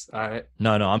rookie picks. All right.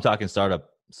 No, I'm talking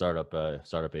startup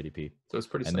ADP. So it's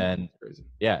pretty. And then crazy.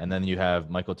 And then you have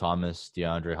Michael Thomas,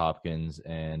 DeAndre Hopkins,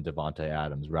 and Devontae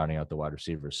Adams rounding out the wide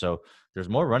receivers. So there's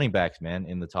more running backs, man,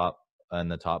 in the top in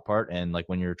the top part. And like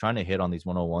when you're trying to hit on these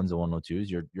 101s and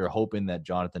 102s, you're hoping that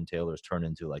Jonathan Taylor's turn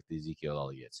into like the Ezekiel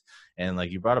Elliott's. And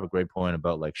like you brought up a great point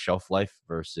about like shelf life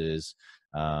versus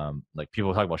like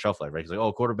people talk about shelf life, right? It's like,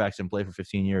 oh, quarterbacks can play for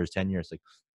 15 years, 10 years. Like,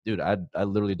 dude, I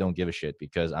literally don't give a shit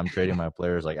because I'm trading my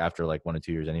players like after like 1 or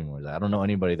 2 years anymore. I don't know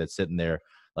anybody that's sitting there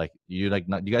like you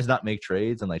guys not make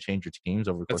trades and like change your teams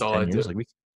over the course of 10 years. Like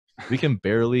we can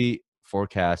barely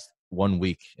forecast 1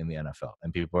 week in the NFL,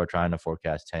 and people are trying to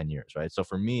forecast 10 years, right? So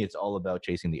for me, it's all about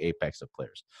chasing the apex of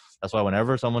players. That's why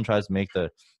whenever someone tries to make the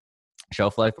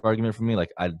shelf life argument for me,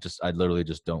 like I literally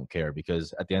just don't care,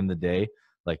 because at the end of the day,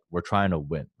 like we're trying to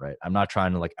win, right? I'm not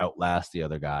trying to like outlast the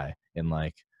other guy in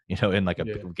like, in like a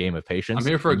game of patience. I'm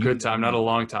here for a good time, not a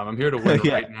long time. I'm here to win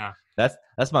right now.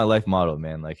 That's my life motto,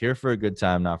 man. Like here for a good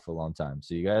time, not for a long time.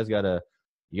 So you guys gotta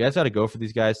go for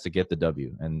these guys to get the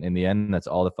W. And in the end, that's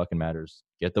all that fucking matters.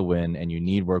 Get the win, and you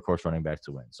need workhorse running backs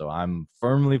to win. So I'm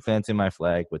firmly planting my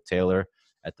flag with Taylor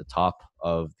at the top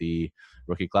of the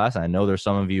rookie class. I know there's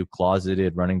some of you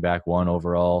closeted running back 1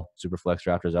 overall super flex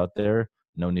drafters out there.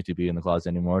 No need to be in the closet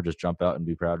anymore. Just jump out and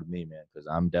be proud of me, man, because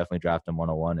I'm definitely drafting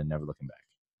 101 and never looking back.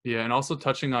 Yeah, and also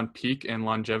touching on peak and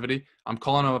longevity, I'm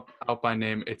calling him out by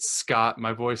name. It's Scott.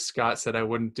 My boy Scott said I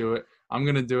wouldn't do it. I'm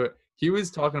going to do it. He was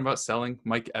talking about selling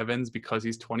Mike Evans because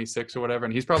he's 26 or whatever,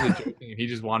 and he's probably joking, and he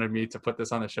just wanted me to put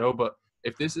this on the show. But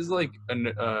if this is like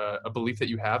a belief that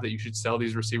you have that you should sell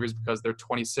these receivers because they're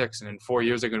 26 and in 4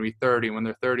 years they're going to be 30, and when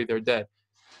they're 30, they're dead.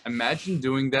 Imagine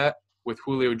doing that with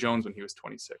Julio Jones when he was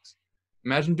 26.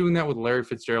 Imagine doing that with Larry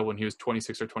Fitzgerald when he was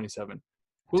 26 or 27.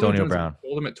 Antonio Brown.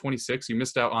 Told him at 26, you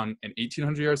missed out on an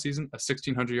 1,800-yard season, a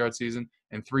 1,600-yard season,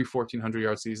 and 3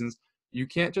 1,400-yard seasons. You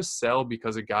can't just sell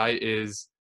because a guy is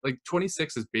like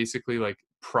 26 is basically like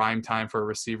prime time for a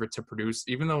receiver to produce.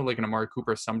 Even though like an Amari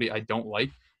Cooper is somebody I don't like,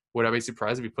 would I be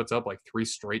surprised if he puts up like 3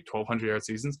 straight 1,200-yard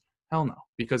seasons? Hell no,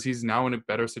 because he's now in a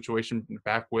better situation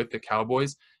back with the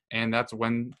Cowboys, and that's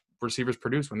when receivers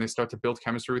produce, when they start to build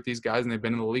chemistry with these guys, and they've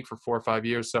been in the league for 4 or 5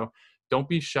 years. So don't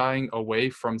be shying away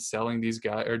from selling these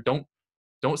guys, or don't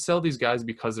sell these guys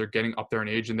because they're getting up there in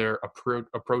age and they're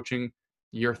approaching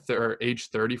age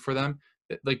 30 for them.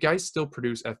 Like guys still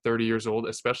produce at 30 years old,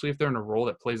 especially if they're in a role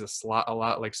that plays a slot a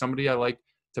lot. Like somebody I like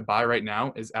to buy right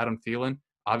now is Adam Thielen.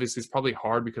 Obviously, it's probably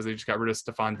hard because they just got rid of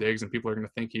Stephon Diggs, and people are going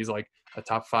to think he's like a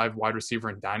top 5 wide receiver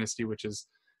in Dynasty, which is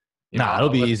it'll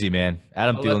be easy, man.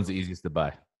 Adam Thielen's the easiest to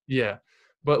buy. Yeah,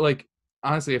 but like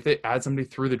honestly, if they add somebody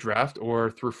through the draft or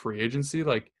through free agency,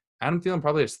 like Adam Thielen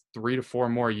probably has 3 to 4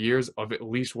 more years of at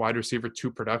least wide receiver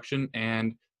 2 production.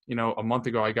 And a month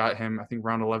ago I got him, I think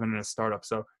round 11 in a startup.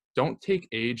 So don't take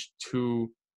age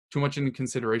too much into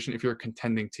consideration if you're a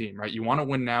contending team, right? You want to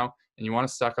win now, and you want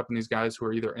to stock up on these guys who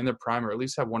are either in their prime or at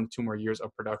least have 1 to 2 more years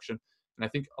of production. And I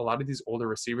think a lot of these older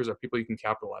receivers are people you can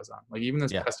capitalize on. Like even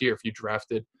this past year, if you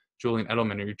drafted Julian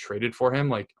Edelman or you traded for him,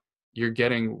 like you're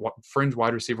getting fringe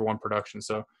wide receiver 1 production.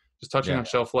 So just touching on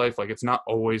shelf life, like it's not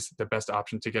always the best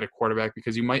option to get a quarterback,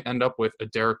 because you might end up with a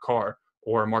Derek Carr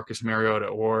or a Marcus Mariota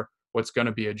or what's going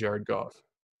to be a Jared Goff.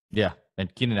 Yeah,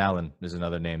 and Keenan Allen is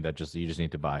another name that you just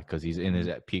need to buy because he's in his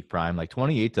peak prime. Like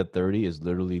 28 to 30 is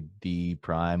literally the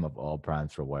prime of all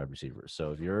primes for wide receivers.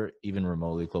 So if you're even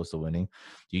remotely close to winning,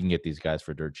 you can get these guys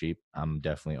for dirt cheap. I'm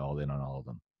definitely all in on all of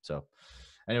them. So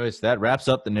anyways, that wraps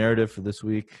up the narrative for this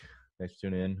week. Thanks for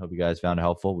tuning in. Hope you guys found it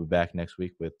helpful. We'll be back next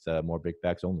week with more big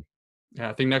facts only. Yeah,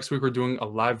 I think next week we're doing a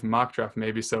live mock draft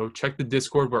maybe. So check the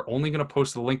Discord. We're only going to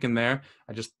post the link in there.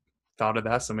 I just thought of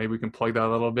that, so maybe we can plug that a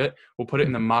little bit. We'll put it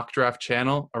in the mock draft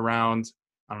channel around,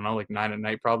 I don't know, like 9 at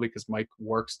night probably, because Mike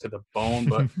works to the bone.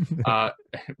 But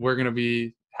we're going to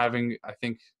be having, I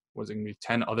think, was it going to be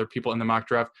 10 other people in the mock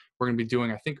draft. We're going to be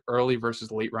doing, I think, early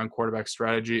versus late round quarterback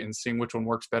strategy and seeing which one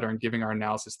works better and giving our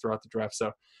analysis throughout the draft.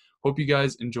 So hope you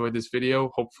guys enjoyed this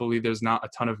video. Hopefully there's not a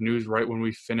ton of news right when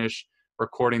we finish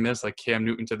recording this, like Cam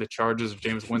Newton to the Chargers or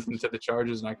James Winston to the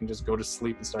Chargers, and I can just go to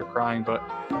sleep and start crying. But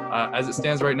as it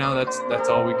stands right now, that's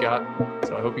all we got.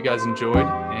 So I hope you guys enjoyed,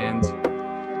 and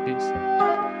peace.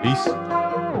 Peace.